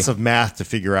lots of math to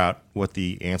figure out what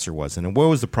the answer was. And what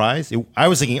was the prize? I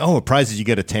was thinking, a prize is you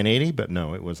get a 1080, but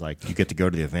no, it was like you get to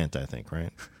go to the event, I think, right?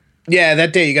 Yeah,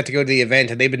 that day you got to go to the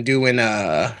event, and they've been doing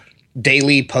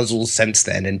daily puzzles since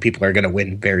then, and people are going to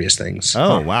win various things.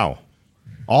 Oh, wow.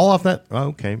 All off that? Oh,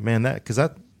 okay, man, that's you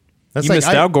like... missed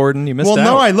out, Gordon. You missed out. Well,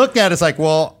 no, I looked at it, it's like,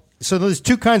 so there's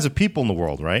two kinds of people in the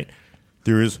world, right?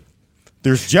 There's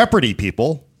Jeopardy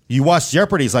people. You watch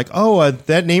Jeopardy, it's like,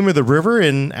 that name of the river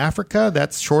in Africa,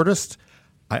 that's shortest?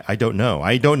 I don't know.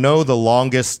 I don't know the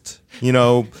longest,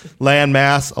 land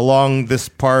mass along this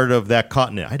part of that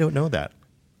continent. I don't know that.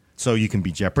 So you can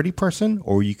be Jeopardy person,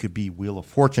 or you could be Wheel of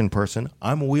Fortune person.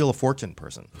 I'm a Wheel of Fortune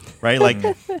person, right? Like,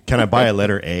 can I buy a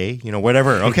letter A?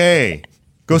 Whatever. Okay,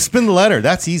 go spin the letter.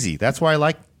 That's easy. That's why I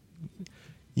like,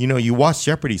 you watch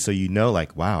Jeopardy, so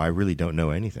like, wow, I really don't know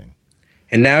anything.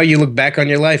 And now you look back on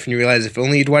your life and you realize if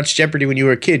only you'd watched Jeopardy when you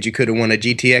were a kid, you could have won a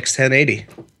GTX 1080.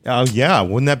 Oh yeah,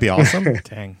 wouldn't that be awesome?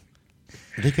 Dang.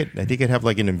 I think it'd have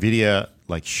like an NVIDIA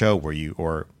like show where you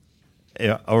or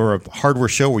a hardware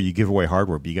show where you give away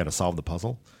hardware, but you got to solve the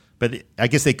puzzle. But I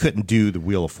guess they couldn't do the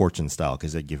Wheel of Fortune style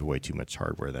because they'd give away too much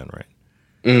hardware then,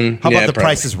 right? How about the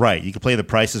Price is Right? You can play the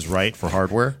Price is Right for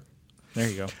hardware. There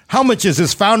you go. How much is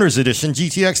this Founders Edition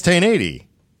GTX 1080?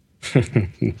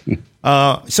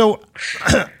 So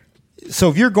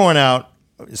if you're going out,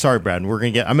 sorry, Brad, I'm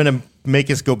going to make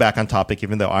us go back on topic,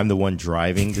 even though I'm the one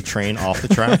driving the train off the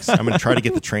tracks. I'm going to try to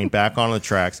get the train back on the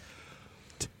tracks.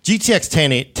 GTX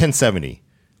 1070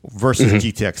 versus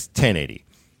GTX 1080.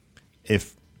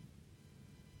 If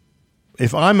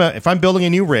I'm building a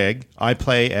new rig, I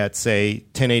play at say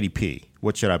 1080p.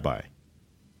 What should I buy?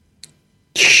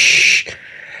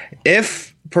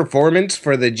 If performance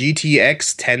for the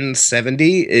GTX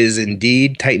 1070 is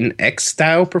indeed Titan X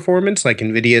style performance, like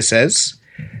NVIDIA says,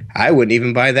 I wouldn't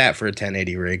even buy that for a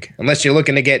 1080 rig, unless you're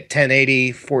looking to get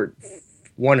 1080 for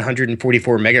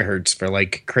 144 megahertz for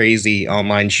like crazy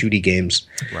online shooty games.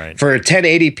 Right. For a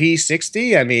 1080p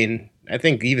 60, I mean, I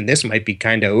think even this might be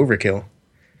kind of overkill.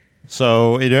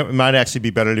 So it might actually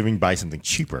be better to even buy something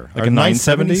cheaper. Like Are a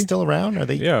 970 still around? Are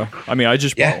they? Yeah. I mean, I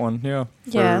just bought one.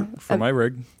 Yeah. For my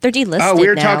rig. They're delisted. Oh, we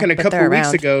were now, talking a couple of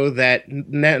weeks ago that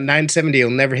 970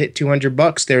 will never hit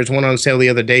 $200. There was one on sale the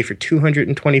other day for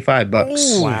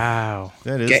 $225. Wow.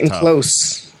 That is getting tough.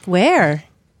 Close. Where?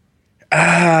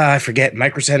 I forget.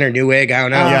 Micro Center, Newegg. I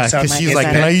don't know. Yeah, because she's like,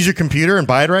 can I use your computer and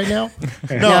buy it right now?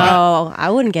 No, I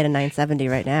wouldn't get a 970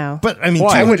 right now. But I mean,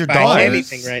 I wouldn't $200. buy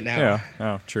anything right now. Yeah.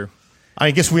 Oh, true.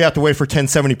 I guess we have to wait for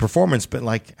 1070 performance, but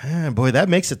like, boy, that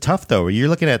makes it tough though. You're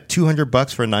looking at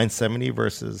 $200 for a 970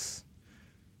 versus.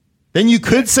 Then you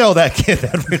could sell that kid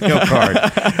that video card.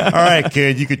 All right,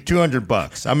 kid, you could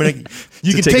 $200.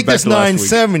 You can take this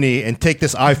 970 and take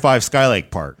this i5 Skylake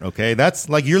part. Okay, that's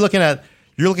like you're looking at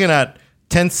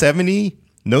 1070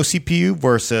 no CPU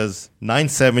versus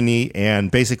 970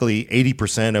 and basically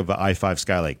 80% of the i5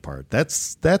 Skylake part.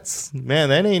 That's man,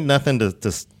 that ain't nothing to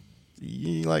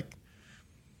like.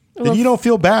 Then you don't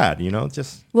feel bad,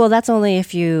 just... Well, that's only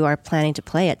if you are planning to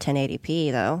play at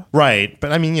 1080p, though. Right.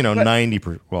 But I mean, 80, I don't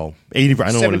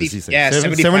know what it is these days. Yeah,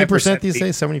 70% these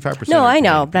days, 75%. No, I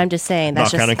know, but I'm just saying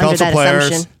that's just under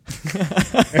that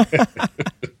assumption.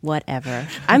 Whatever.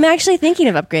 I'm actually thinking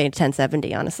of upgrading to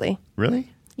 1070, honestly. Really?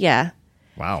 Yeah.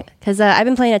 Wow. Because I've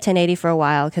been playing at 1080 for a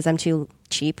while because I'm too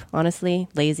cheap, honestly.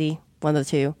 Lazy, one of the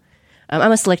two.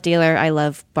 I'm a slick dealer. I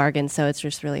love bargains, so it's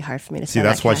just really hard for me to see.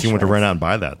 That's why she went to run out and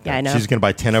buy that. Yeah, I know. She's going to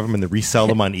buy 10 of them and then resell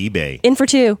them on eBay. In for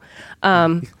two.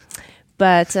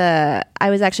 But I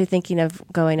was actually thinking of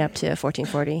going up to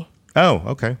 1440. Oh,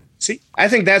 okay. See, I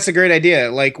think that's a great idea.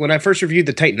 Like when I first reviewed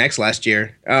the Titan X last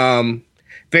year,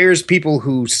 various people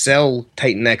who sell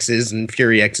Titan X's and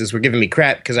Fury X's were giving me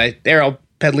crap because they're all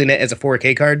peddling it as a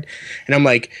 4K card. And I'm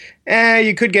like,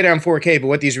 you could get it on 4K, but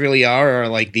what these really are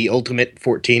like the ultimate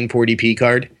 1440p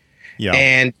card. Yeah.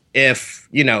 And if,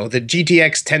 the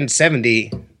GTX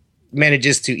 1070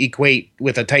 manages to equate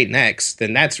with a Titan X,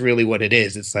 then that's really what it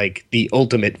is. It's like the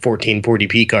ultimate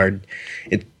 1440p card.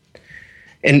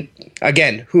 And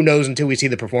again, who knows until we see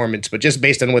the performance, but just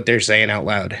based on what they're saying out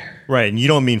loud. Right, and you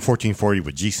don't mean 1440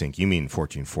 with G-Sync. You mean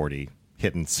 1440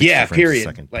 hitting 60 frames a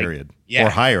second, period. Yeah. Or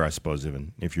higher, I suppose,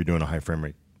 even, if you're doing a high frame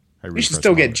rate. You should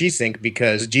still get G-Sync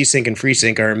because G-Sync and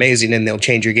FreeSync are amazing and they'll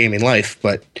change your gaming life.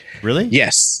 But really?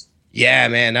 Yes. Yeah,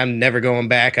 man, I'm never going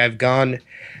back.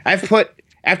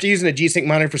 After using a G-Sync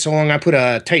monitor for so long, I put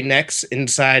a Titan X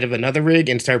inside of another rig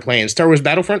and started playing Star Wars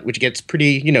Battlefront, which gets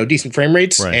pretty, decent frame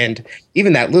rates. Right. And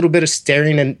even that little bit of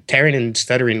tearing and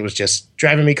stuttering was just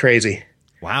driving me crazy.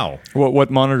 Wow. What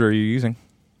monitor are you using?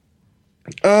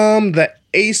 The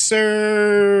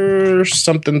Acer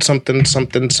something, a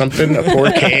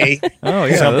 4K. Oh,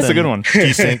 yeah, that's a good one.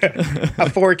 G-Sync. A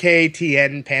 4K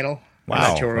TN panel.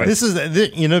 Wow. This is,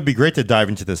 it'd be great to dive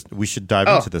into this. We should dive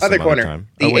into this other some corner. other time.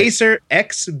 The Acer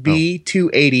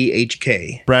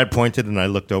XB280HK. Brad pointed and I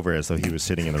looked over as though he was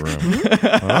sitting in the room.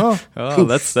 Oh,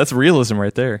 that's realism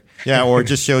right there. Yeah, or it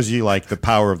just shows you like the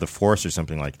power of the Force or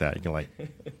something like that. You're like,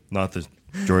 not the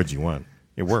George you want.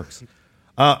 It works.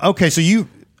 Okay, so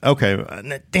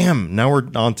damn. Now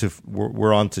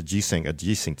we're on to G-Sync, a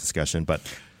G-Sync discussion. But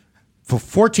for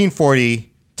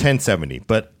 1440, 1070,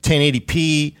 but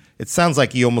 1080p. It sounds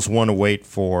like you almost want to wait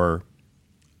for,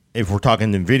 if we're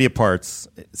talking NVIDIA parts,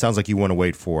 it sounds like you want to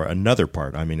wait for another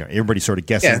part. I mean, everybody sort of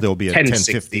guesses there'll be a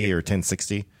 1050 or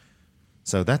 1060.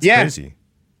 So that's crazy.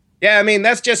 Yeah, I mean,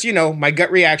 that's just, my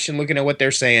gut reaction looking at what they're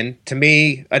saying. To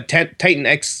me, a Titan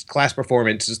X class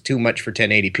performance is too much for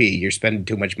 1080p. You're spending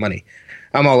too much money.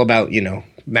 I'm all about,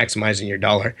 maximizing your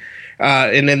dollar.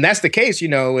 And then that's the case, if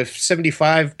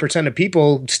 75% of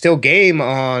people still game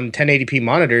on 1080p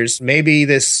monitors, maybe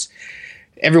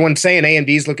everyone's saying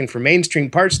AMD's looking for mainstream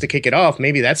parts to kick it off.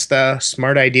 Maybe that's the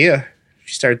smart idea if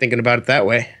you start thinking about it that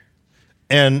way.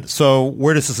 And so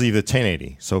where does this leave the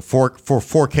 1080? So for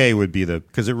 4K would be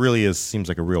because it really seems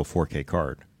like a real 4K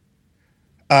card.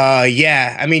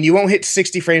 Yeah. I mean, you won't hit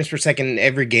 60 frames per second in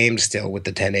every game still with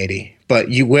the 1080, but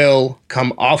you will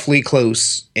come awfully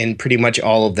close in pretty much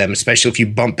all of them, especially if you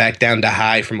bump back down to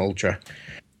high from Ultra.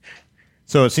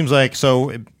 So it seems like,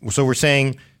 so we're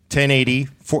saying 1080,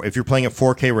 if you're playing at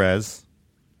 4K res,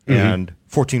 and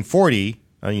 1440,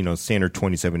 standard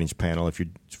 27-inch panel if you're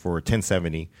for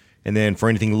 1070, and then for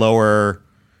anything lower,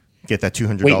 get that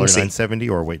 $200 970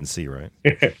 or wait and see, right?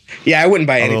 Yeah, I wouldn't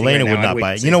buy anything. Alaina right would not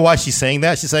buy it. You know why she's saying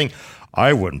that? She's saying,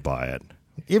 I wouldn't buy it.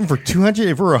 Even for 200,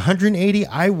 if we're 180,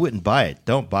 I wouldn't buy it.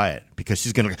 Don't buy it because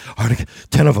she's going to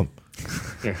 10 of them.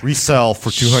 Resell for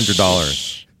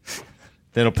 $200.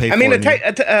 Then it'll pay for it.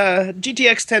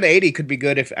 GTX 1080 could be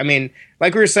good if,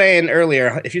 like we were saying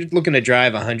earlier, if you're looking to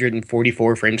drive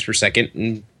 144 frames per second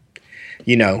and,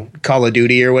 Call of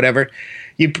Duty or whatever,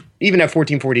 even at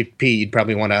 1440p, you'd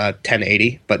probably want a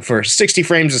 1080. But for 60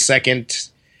 frames a second,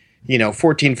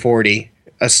 1440,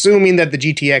 assuming that the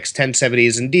GTX 1070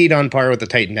 is indeed on par with the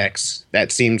Titan X,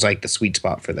 that seems like the sweet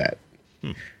spot for that.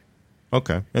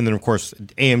 Okay. And then, of course,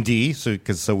 AMD,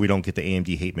 so we don't get the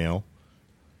AMD hate mail.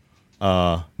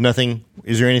 Nothing.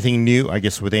 Is there anything new, I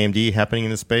guess, with AMD happening in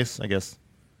this space, I guess?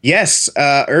 Yes,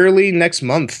 early next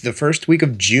month, the first week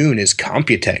of June, is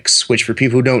Computex, which for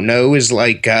people who don't know is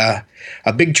like a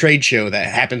big trade show that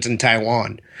happens in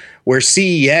Taiwan, where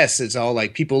CES is all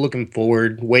like people looking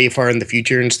forward way far in the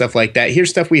future and stuff like that. Here's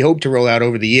stuff we hope to roll out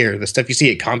over the year. The stuff you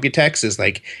see at Computex is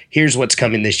like, here's what's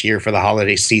coming this year for the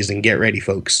holiday season. Get ready,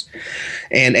 folks.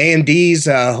 And AMD's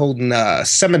holding a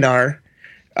seminar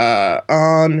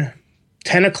on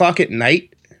 10 o'clock at night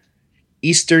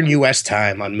Eastern U.S.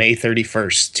 time on May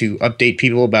 31st to update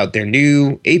people about their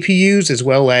new APUs as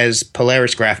well as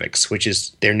Polaris graphics, which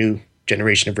is their new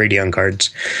generation of Radeon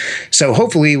cards. So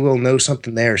hopefully we'll know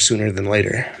something there sooner than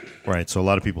later. Right. So a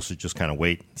lot of people should just kind of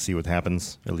wait and see what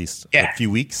happens, at least a few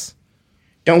weeks.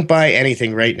 Don't buy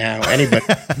anything right now. Anybody.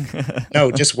 No,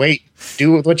 just wait.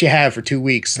 Do what you have for 2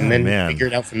 weeks and then figure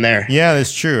it out from there. Yeah,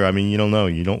 that's true. I mean, you don't know.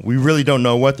 We really don't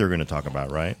know what they're going to talk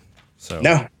about, right? So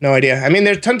No idea. I mean,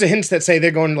 there's tons of hints that say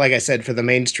they're going, like I said, for the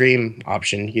mainstream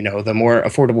option, the more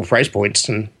affordable price points.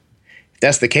 And if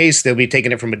that's the case, they'll be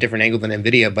taking it from a different angle than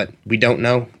NVIDIA, but we don't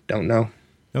know.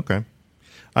 Okay.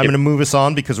 I'm going to move us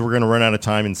on because we're going to run out of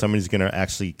time and somebody's going to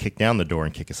actually kick down the door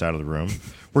and kick us out of the room.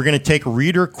 We're going to take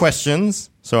reader questions.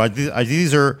 So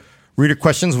these are reader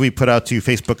questions we put out to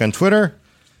Facebook and Twitter.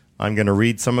 I'm going to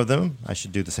read some of them. I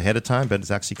should do this ahead of time, but it's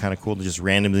actually kind of cool to just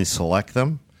randomly select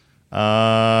them.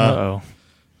 Uh-oh.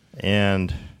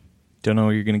 And don't know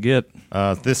what you're going to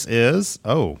get. This is,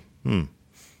 And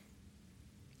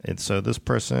so this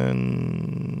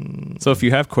person. So if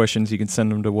you have questions, you can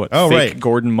send them to what? Oh, Fake right.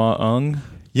 Gordon Mah Ung?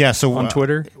 Yeah, so on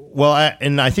Twitter. Well,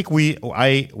 I think we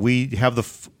have the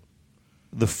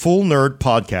full nerd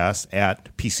podcast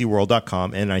at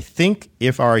PCWorld.com, and I think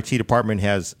if our IT department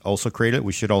has also created it,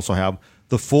 we should also have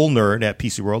the full nerd at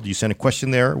PC World. You send a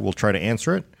question there, we'll try to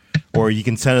answer it, or you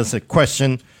can send us a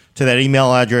question to that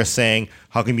email address saying,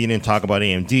 "How come you didn't talk about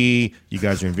AMD? You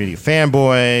guys are NVIDIA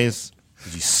fanboys.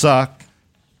 You suck."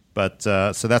 But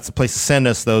so that's the place to send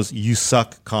us those "you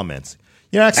suck" comments.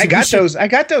 Actually, I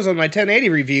got those on my 1080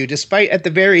 review, despite at the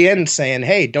very end saying,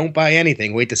 "Hey, don't buy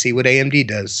anything. Wait to see what AMD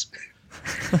does."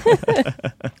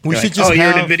 We should you're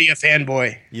an NVIDIA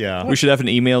fanboy. Yeah, we should have an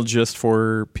email just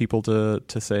for people to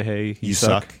say, "Hey, you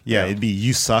suck." Yeah, it'd be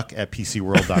 "you suck" at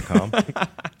PCWorld.com,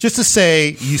 just to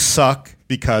say you suck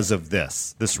because of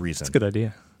this reason. That's a good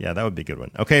idea. Yeah, that would be a good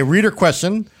one. Okay, reader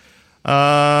question.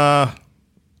 I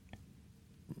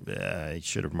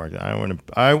should have marked it.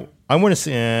 I want to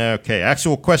say, okay,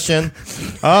 actual question.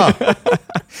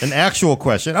 An actual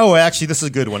question. Oh, actually, this is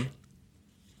a good one.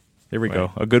 Here we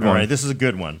go. A good one. All right, this is a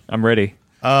good one. I'm ready.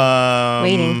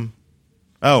 Waiting.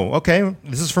 Oh, okay.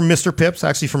 This is from Mr. Pips,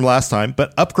 actually from last time.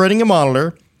 But upgrading a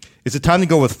monitor, is it time to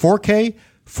go with 4K,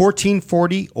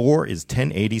 1440, or is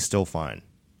 1080 still fine?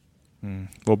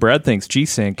 Well, Brad thinks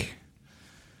G-Sync.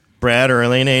 Brad or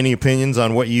Alaina, any opinions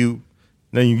on what you...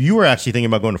 Now, you were actually thinking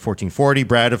about going to 1440.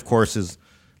 Brad, of course, is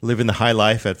living the high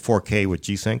life at 4K with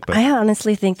G-Sync. But I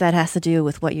honestly think that has to do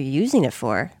with what you're using it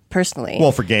for, personally.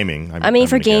 Well, for gaming.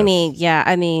 For gaming, yeah.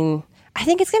 I think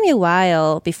it's going to be a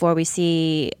while before we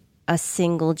see a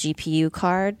single GPU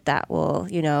card that will,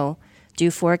 do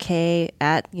 4K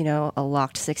at, a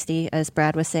locked 60, as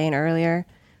Brad was saying earlier,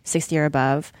 60 or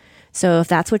above. So if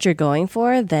that's what you're going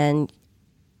for, then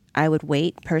I would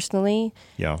wait personally.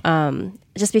 Yeah.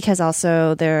 Just because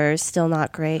also there's still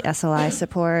not great SLI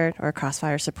support or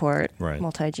Crossfire support, right.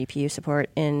 multi-GPU support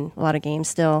in a lot of games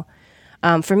still.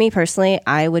 For me personally,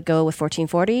 I would go with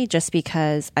 1440 just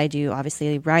because I do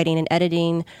obviously writing and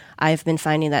editing. I've been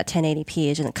finding that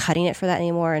 1080p isn't cutting it for that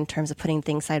anymore in terms of putting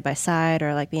things side by side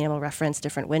or like being able to reference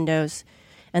different windows.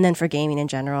 And then for gaming in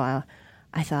general,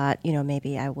 I thought,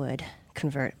 maybe I would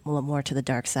convert a little more to the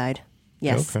dark side.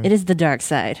 Yes, okay. It is the dark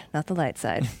side, not the light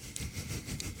side.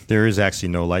 There is actually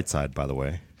no light side, by the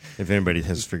way. If anybody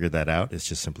has figured that out, it's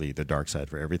just simply the dark side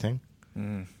for everything.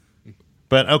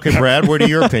 But okay, Brad, what are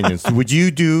your opinions? Would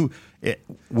you,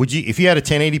 if you had a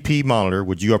 1080p monitor,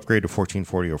 would you upgrade to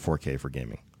 1440 or 4K for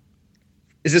gaming?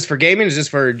 Is this for gaming or is this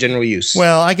for general use?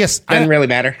 Well, I guess... Doesn't really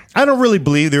matter. I don't really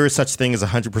believe there is such thing as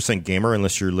 100% gamer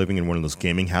unless you're living in one of those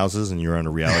gaming houses and you're on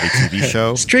a reality TV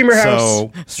show. Streamer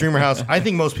house. Streamer house. I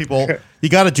think most people, you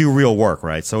got to do real work,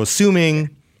 right? So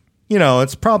assuming,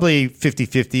 it's probably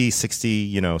 50-50,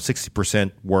 60,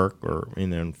 60% work or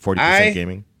 40%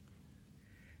 gaming.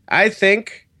 I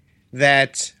think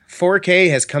that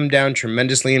 4K has come down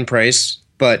tremendously in price.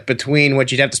 But between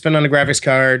what you'd have to spend on a graphics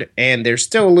card and there's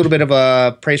still a little bit of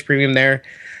a price premium there,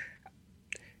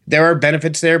 there are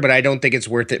benefits there, but I don't think it's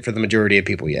worth it for the majority of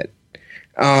people yet.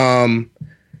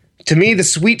 To me, the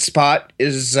sweet spot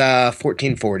is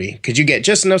 1440 because you get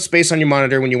just enough space on your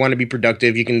monitor when you want to be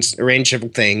productive. You can arrange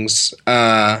several things.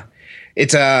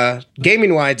 It's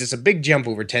gaming-wise, it's a big jump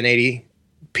over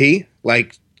 1080p.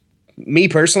 Like, me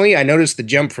personally, I noticed the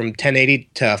jump from 1080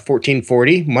 to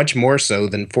 1440 much more so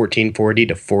than 1440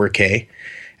 to 4K.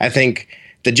 I think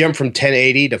the jump from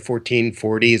 1080 to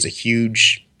 1440 is a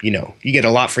huge, you get a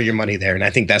lot for your money there, and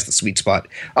I think that's the sweet spot.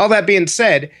 All that being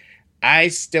said, I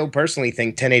still personally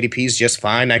think 1080p is just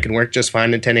fine. I can work just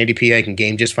fine in 1080p. I can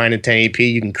game just fine in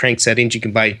 1080p. You can crank settings. You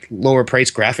can buy lower price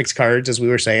graphics cards, as we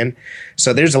were saying.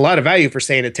 So there's a lot of value for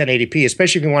staying at 1080p,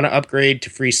 especially if you want to upgrade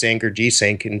to FreeSync or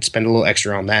G-Sync and spend a little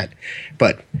extra on that.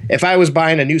 But if I was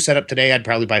buying a new setup today, I'd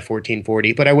probably buy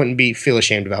 1440, but I wouldn't feel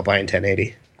ashamed about buying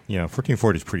 1080. Yeah,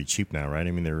 1440 is pretty cheap now, right?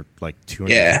 I mean, they're like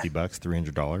 $250,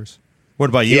 $300. What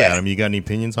about you, Adam? You got any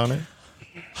opinions on it?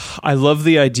 I love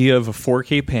the idea of a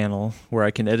 4K panel where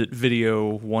I can edit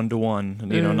video 1:1,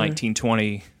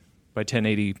 1920 by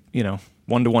 1080,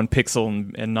 1:1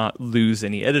 pixel and not lose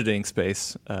any editing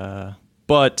space.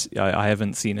 But I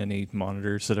haven't seen any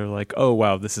monitors that are like, oh,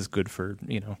 wow, this is good for,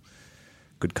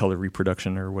 good color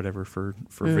reproduction or whatever for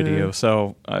video.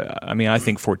 So I mean, I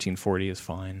think 1440 is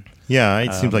fine. Yeah,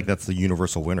 it seems like that's the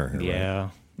universal winner here. Yeah,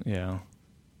 right? yeah.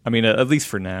 I mean, at least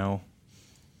for now.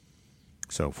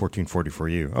 So 1440 for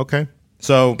you. Okay.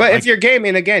 So, but if you're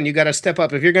gaming, again, you got to step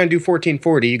up. If you're going to do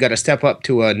 1440, you got to step up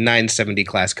to a 970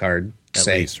 class card, at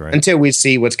least, right? Until we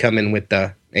see what's coming with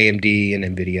the AMD and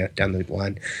NVIDIA down the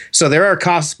line. So there are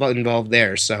costs involved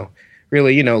there. So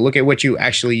really, look at what you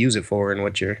actually use it for and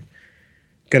what you're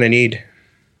going to need.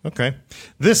 Okay.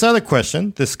 This other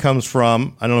question, this comes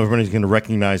from, I don't know if everybody's going to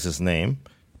recognize his name,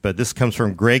 but this comes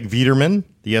from Greg Viederman,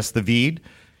 the Veed.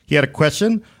 He had a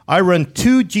question. I run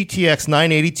 2 GTX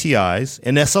 980 Ti's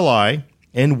in SLI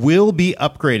and will be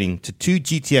upgrading to 2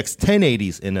 GTX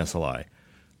 1080s in SLI.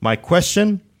 My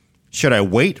question, should I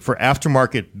wait for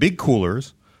aftermarket big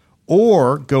coolers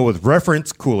or go with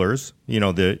reference coolers,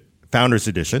 the Founders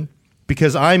Edition,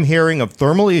 because I'm hearing of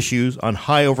thermal issues on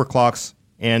high overclocks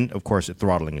and, of course,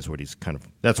 throttling is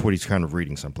that's what he's kind of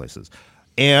reading some places.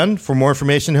 And for more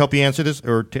information to help you answer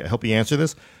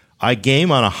this, I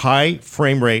game on a high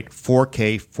frame rate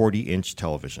 4K 40-inch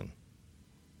television.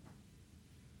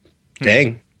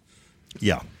 Dang.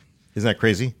 Yeah. Isn't that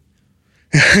crazy?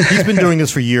 He's been doing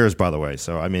this for years, by the way.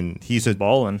 So, I mean, he's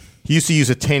ballin'. He used to use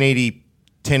a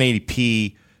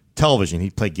 1080p television.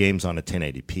 He'd play games on a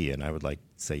 1080p, and I would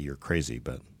say you're crazy.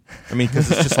 But, I mean,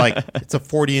 because it's just it's a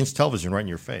 40-inch television right in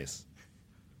your face.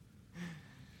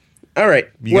 All right.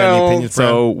 You got any opinions, Brad?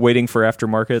 So waiting for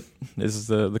aftermarket is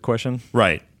the question?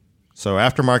 Right. So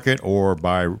aftermarket or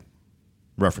buy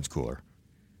reference cooler?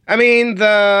 I mean,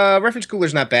 the reference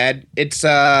cooler's not bad. It's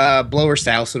blower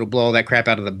style, so it'll blow all that crap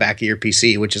out of the back of your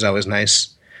PC, which is always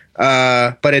nice.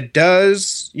 But it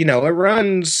does, it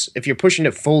runs, if you're pushing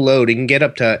it full load, it can get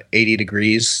up to 80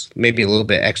 degrees, maybe a little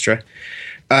bit extra.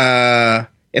 And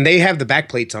they have the back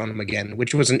plates on them again,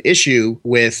 which was an issue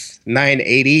with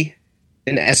 980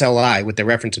 and SLI with the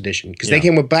reference edition, because they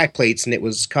came with back plates and it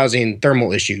was causing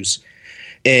thermal issues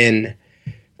in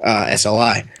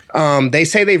SLI. They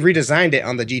say they've redesigned it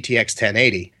on the GTX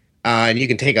 1080, and you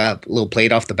can take a little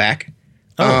plate off the back.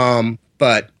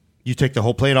 But you take the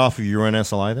whole plate off if you run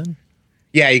SLI then?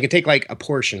 Yeah, you can take a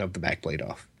portion of the back plate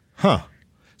off. Huh.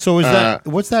 So is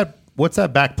what's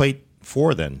that back plate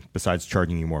for then, besides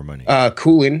charging you more money?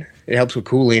 Cooling. It helps with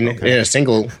cooling. Okay. And a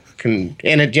single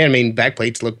back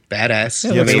plates look badass.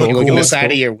 Yeah, When you look in the side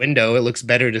cool. of your window, it looks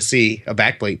better to see a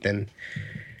back plate than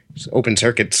open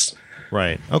circuits.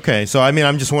 Right. Okay. So, I mean,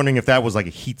 I'm just wondering if that was like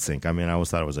a heat sink. I mean, I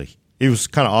always thought it was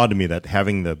kind of odd to me that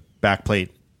having the back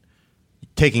plate,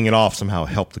 taking it off somehow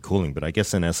helped the cooling. But I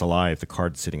guess in SLI, if the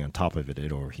card's sitting on top of it,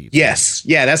 it overheats. Yes.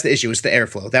 Yeah, that's the issue. It's the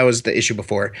airflow. That was the issue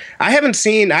before. I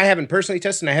haven't personally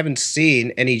tested, and I haven't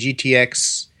seen any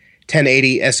GTX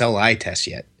 1080 SLI tests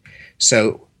yet.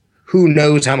 So who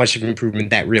knows how much of an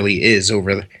improvement that really is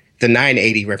over the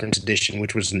 980 reference edition,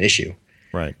 which was an issue.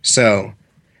 Right. So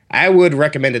I would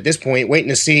recommend at this point waiting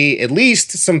to see at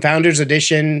least some Founders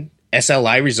Edition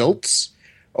SLI results.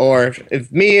 Or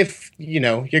if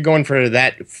you're going for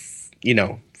that,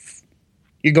 you're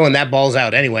going that balls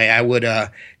out anyway, I would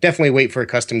definitely wait for a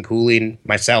custom cooling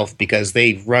myself, because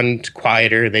they run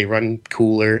quieter, they run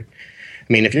cooler.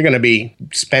 I mean, if you're going to be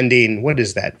spending, what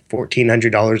is that,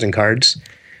 $1,400 in cards,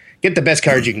 get the best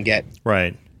cards you can get.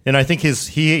 Right. And I think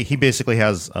he basically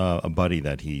has a buddy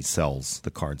that he sells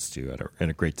the cards to at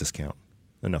a great discount,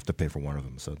 enough to pay for one of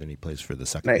them. So then he plays for the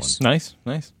second one.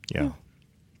 Nice. Yeah.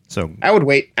 So I would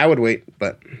wait,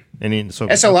 but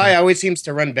SLI okay. always seems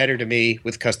to run better to me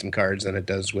with custom cards than it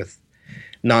does with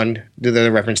the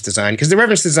reference design, because the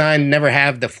reference design never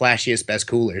have the flashiest best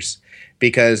coolers,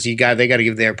 because they got to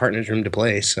give their partners room to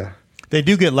play. So they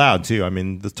do get loud too. I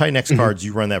mean, the Titan X cards,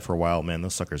 you run that for a while, man,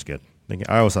 those suckers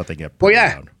I always thought they get pretty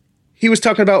loud. He was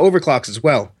talking about overclocks as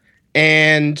well,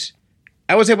 and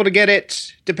I was able to get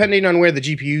it, depending on where the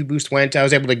GPU boost went, I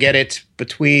was able to get it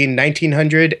between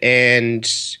 1900 and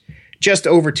just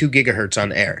over 2 gigahertz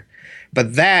on air.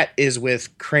 But that is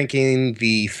with cranking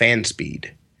the fan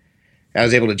speed. I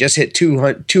was able to just hit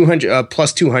 200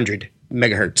 plus 200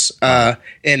 megahertz.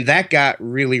 And that got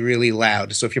really, really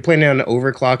loud. So if you're planning on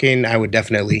overclocking, I would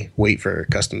definitely wait for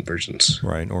custom versions.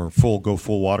 Right, or go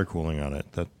full water cooling on it.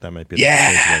 That might be the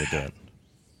way to do it.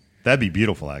 That'd be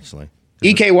beautiful, actually.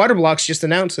 EK Waterblocks just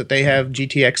announced that they have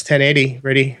GTX 1080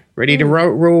 ready to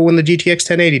roll when the GTX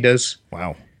 1080 does.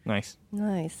 Wow. Nice.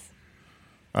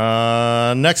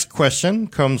 Next question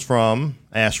comes from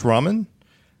Ash Raman.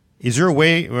 Is there a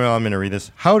way, I'm going to read this.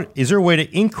 Is there a way to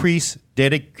increase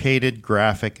dedicated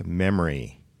graphic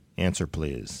memory? Answer,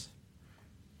 please.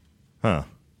 I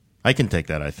can take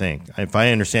that, I think. If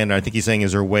I understand it, I think he's saying,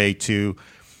 is there a way to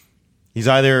He's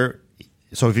either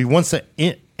so if he wants to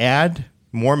add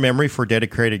more memory for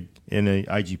dedicated in an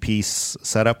IGP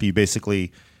setup, you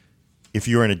basically, if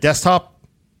you're in a desktop,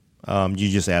 you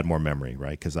just add more memory,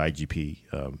 right? Because IGP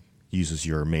uses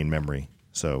your main memory,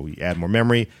 so you add more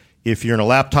memory. If you're in a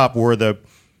laptop where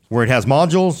it has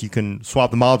modules, you can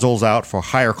swap the modules out for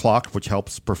higher clock, which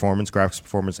helps performance, graphics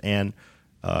performance, and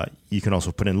you can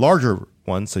also put in larger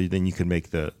ones, so then you can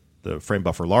make the frame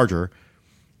buffer larger.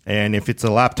 And if it's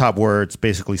a laptop where it's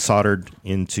basically soldered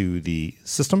into the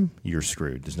system, you're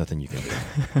screwed. There's nothing you can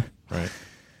do, right?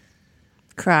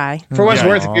 Cry. For what's Yeah.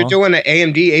 worth, if you're doing an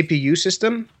AMD APU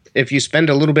system, if you spend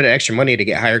a little bit of extra money to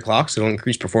get higher clocks, it'll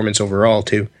increase performance overall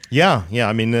too. Yeah.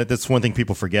 I mean, that's one thing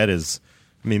people forget is,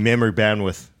 memory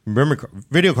bandwidth.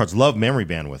 Video cards love memory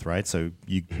bandwidth, right? So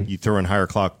you throw in higher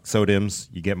clock SODIMMs,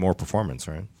 you get more performance,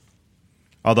 right?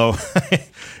 Although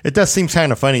it does seem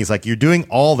kind of funny. It's like you're doing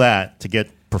all that to get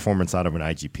performance out of an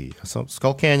IGP. So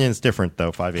Skull Canyon is different,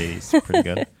 though. 580 is pretty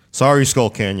good. Sorry, Skull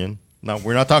Canyon. No,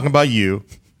 we're not talking about you.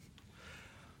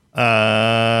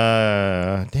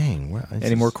 Dang.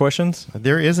 Any more questions?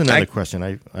 There is another question.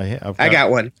 I got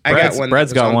one.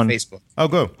 Brad's got one. On Facebook. Oh,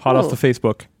 go. Hot off the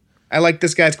Facebook. I liked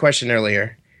this guy's question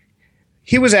earlier.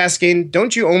 He was asking,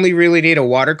 don't you only really need a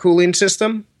water cooling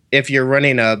system if you're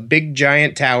running a big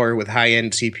giant tower with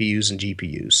high-end CPUs and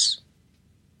GPUs?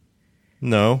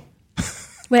 No.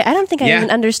 Wait, I don't think I Yeah.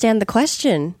 even understand the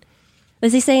question.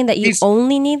 Was he saying that you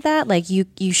only need that? Like you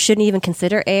shouldn't even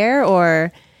consider air,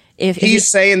 or if He's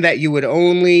saying that you would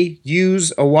only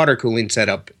use a water cooling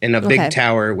setup in a big Okay.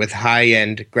 tower with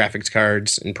high-end graphics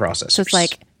cards and processors. so it's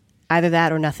like either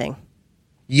that or nothing.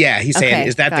 Yeah, he's saying, Okay,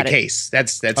 is that the got it. case?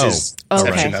 That's Oh. his Okay.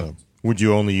 perception of So it. would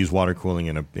you only use water cooling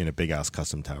in a big ass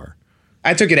custom tower?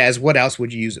 I took it as, what else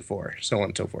would you use it for? So on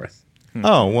and so forth.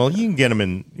 Oh, well, you can get them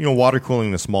in, water cooling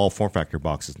in a small form factor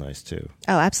box is nice too.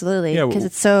 Oh, absolutely. Yeah, Because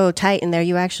it's so tight in there,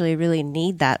 you actually really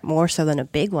need that more so than a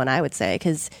big one, I would say,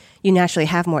 because you naturally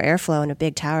have more airflow in a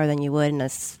big tower than you would in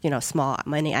a small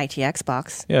mini ITX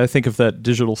box. Yeah, I think of that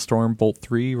Digital Storm Bolt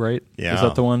 3, right? Yeah. Is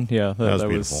that the one? Yeah, That was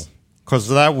beautiful. Because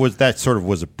that sort of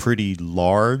was a pretty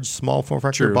large small form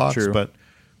factor True, box, true. but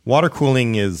water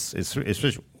cooling is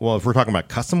well, if we're talking about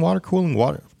custom water cooling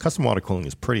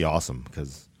is pretty awesome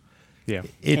because Yeah.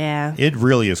 it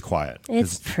really is quiet.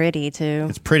 It's pretty too.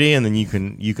 It's pretty, and then you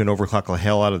can overclock the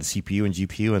hell out of the CPU and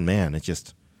GPU, and man, it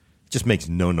just makes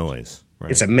no noise.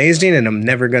 Right? It's amazing, and I'm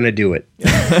never going to do it.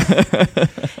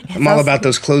 I'm all about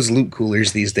those closed loop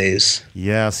coolers these days.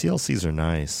 Yeah, CLCs are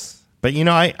nice. But,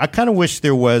 I kind of wish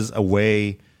there was a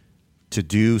way to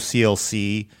do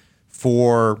CLC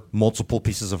for multiple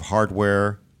pieces of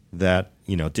hardware that,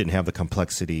 didn't have the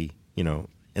complexity,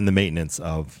 and the maintenance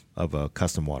of a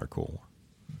custom water cooler.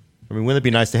 I mean, wouldn't it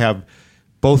be nice to have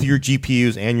both your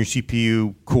GPUs and your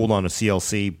CPU cooled on a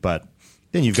CLC, but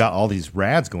then you've got all these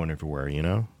RADs going everywhere,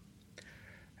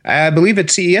 I believe at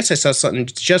CES I saw something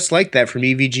just like that from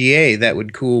EVGA that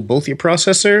would cool both your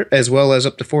processor as well as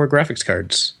up to 4 graphics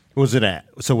cards. Was it an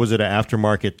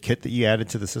aftermarket kit that you added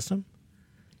to the system?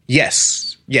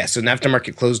 Yes, an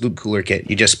aftermarket closed loop cooler kit.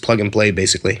 You just plug and play,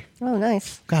 basically. Oh,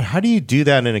 nice. God, how do you do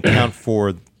that and account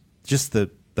for just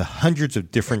the hundreds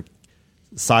of different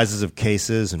sizes of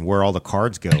cases and where all the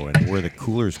cards go and where the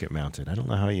coolers get mounted? I don't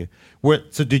know how you.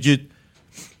 So did you?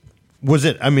 Was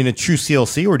it? I mean, a true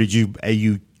CLC, or did you?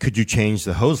 Could you change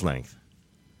the hose length?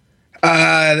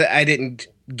 I didn't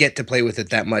get to play with it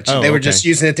that much. Oh, they were okay. just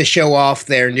using it to show off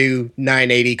their new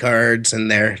 980 cards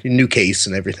and their new case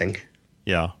and everything.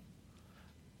 Yeah.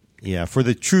 Yeah, for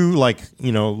the true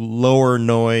lower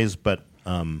noise but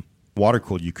water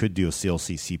cooled, you could do a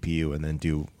CLC CPU and then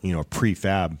do a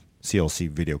prefab CLC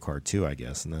video card too, I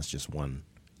guess, and that's just one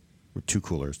or 2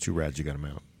 coolers, 2 RADs you got to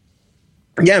mount.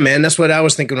 Yeah, man, that's what I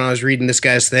was thinking when I was reading this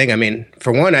guy's thing. I mean,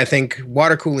 for one, I think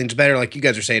water cooling's better, like you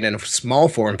guys are saying, in a small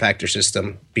form factor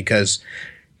system because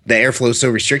the airflow is so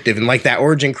restrictive. And like that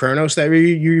Origin Chronos that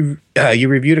you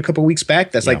reviewed a couple weeks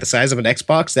back, that's like the size of an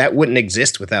Xbox. That wouldn't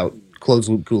exist without closed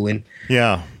loop cooling.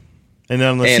 Yeah, and then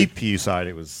on the CPU side,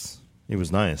 it was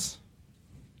nice.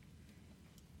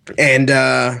 And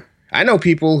I know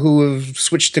people who have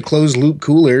switched to closed loop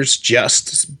coolers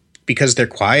just because they're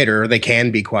quieter, or they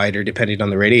can be quieter depending on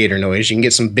the radiator noise. You can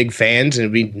get some big fans and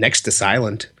it'd be next to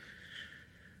silent.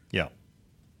 Yeah.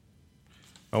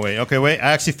 Oh wait, okay, wait.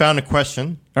 I actually found a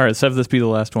question. All right, let's have this be the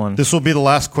last one. This will be the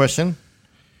last question.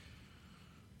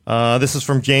 This is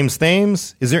from James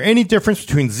Thames. Is there any difference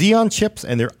between Xeon chips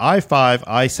and their i5,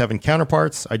 i7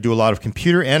 counterparts? I do a lot of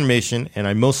computer animation, and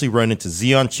I mostly run into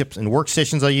Xeon chips and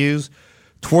workstations I use.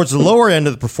 Towards the lower end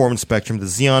of the performance spectrum, the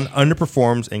Xeon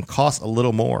underperforms and costs a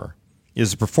little more.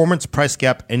 Is the performance price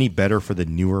gap any better for the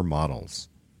newer models?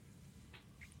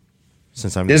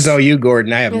 This is all you,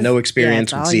 Gordon. I have no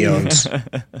experience with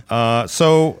Xeons.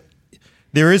 So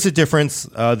there is a difference.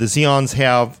 The Xeons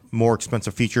have more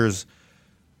expensive features.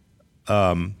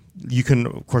 You can,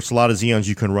 of course, a lot of Xeons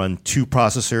you can run 2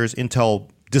 processors. Intel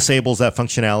disables that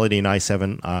functionality in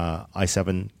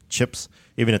i7 chips.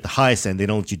 Even at the highest end, they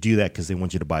don't let you do that because they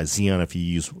want you to buy Xeon if you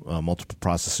use multiple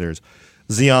processors.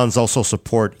 Xeons also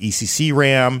support ECC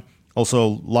RAM. Also,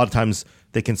 a lot of times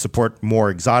they can support more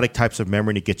exotic types of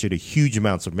memory to get you to huge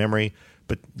amounts of memory.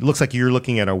 But it looks like you're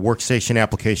looking at a workstation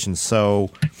application,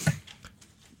 so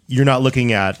you're not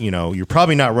looking at, you're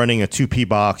probably not running a 2P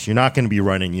box. You're not going to be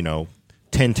running,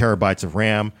 10 terabytes of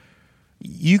RAM.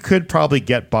 You could probably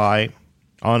get by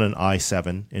on an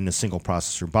i7 in a single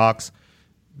processor box.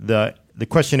 The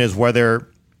question is whether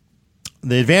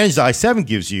the advantage the i7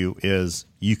 gives you is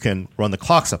you can run the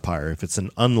clocks up higher. If it's an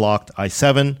unlocked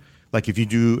i7, like if you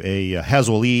do a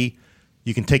Haswell E,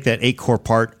 you can take that 8-core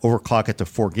part, overclock it to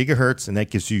 4 gigahertz, and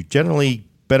that gives you generally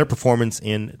better performance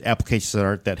in applications that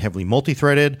aren't that heavily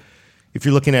multi-threaded. If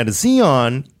you're looking at a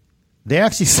Xeon, they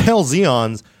actually sell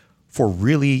Xeons for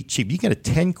really cheap. You get a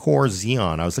 10-core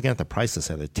Xeon. I was looking at the price list.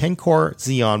 A 10-core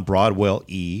Xeon Broadwell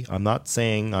E. I'm not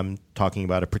saying I'm talking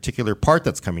about a particular part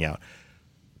that's coming out,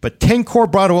 but 10-core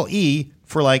Broadwell E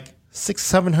for like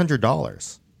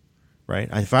 $600-$700, right?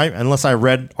 Unless I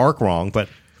read ARC wrong, but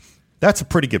that's a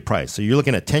pretty good price. So you're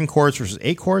looking at 10 cores versus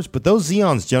 8 cores, but those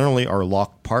Xeons generally are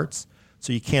locked parts,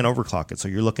 so you can't overclock it. So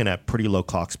you're looking at pretty low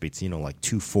clock speeds, like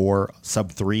 2.4,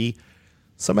 sub 3.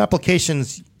 Some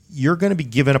applications, you're going to be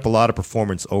giving up a lot of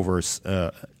performance over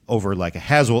like a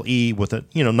Haswell E with a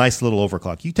nice little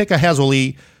overclock. You take a Haswell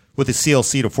E with a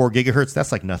CLC to 4 gigahertz,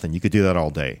 that's like nothing. You could do that all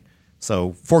day.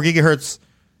 So 4 gigahertz,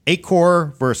 8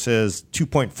 core versus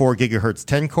 2.4 gigahertz,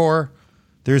 10 core.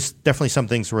 There's definitely some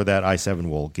things where that i7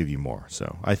 will give you more.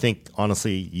 So I think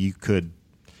honestly, you could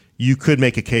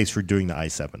make a case for doing the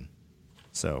i7.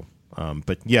 So,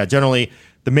 but yeah, generally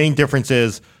the main difference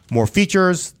is more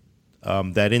features.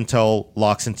 That Intel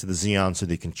locks into the Xeon so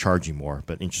they can charge you more.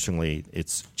 But interestingly,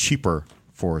 it's cheaper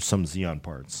for some Xeon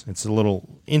parts.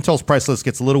 Intel's price list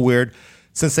gets a little weird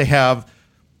since they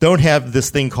don't have this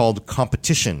thing called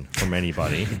competition from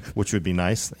anybody, which would be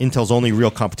nice. Intel's only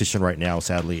real competition right now,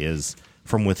 sadly, is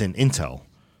from within Intel.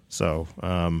 So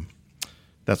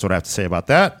that's what I have to say about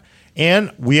that.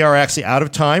 And we are actually out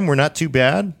of time. We're not too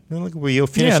bad. We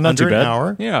finished under an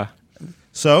hour. Yeah.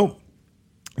 So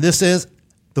this is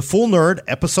The Full Nerd,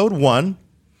 Episode 1,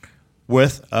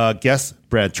 with guest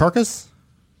Brad Chacos.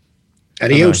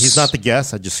 Adios. He's not the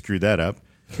guest. I just screwed that up.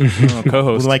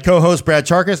 Co-host. With my co-host, Brad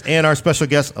Chacos, and our special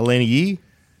guest, Alaina Yee.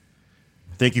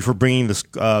 Thank you for bringing this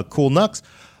cool Nux.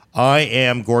 I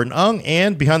am Gordon Ung,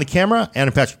 and behind the camera,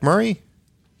 Anna Patrick Murray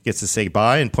gets to say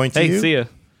bye and point to you. Hey, see ya.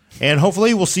 And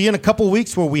hopefully we'll see you in a couple of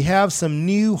weeks where we have some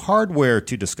new hardware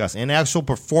to discuss and actual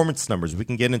performance numbers. We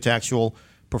can get into actual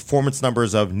performance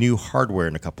numbers of new hardware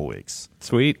in a couple of weeks.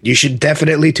 Sweet. You should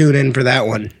definitely tune in for that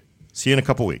one. See you in a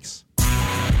couple of weeks.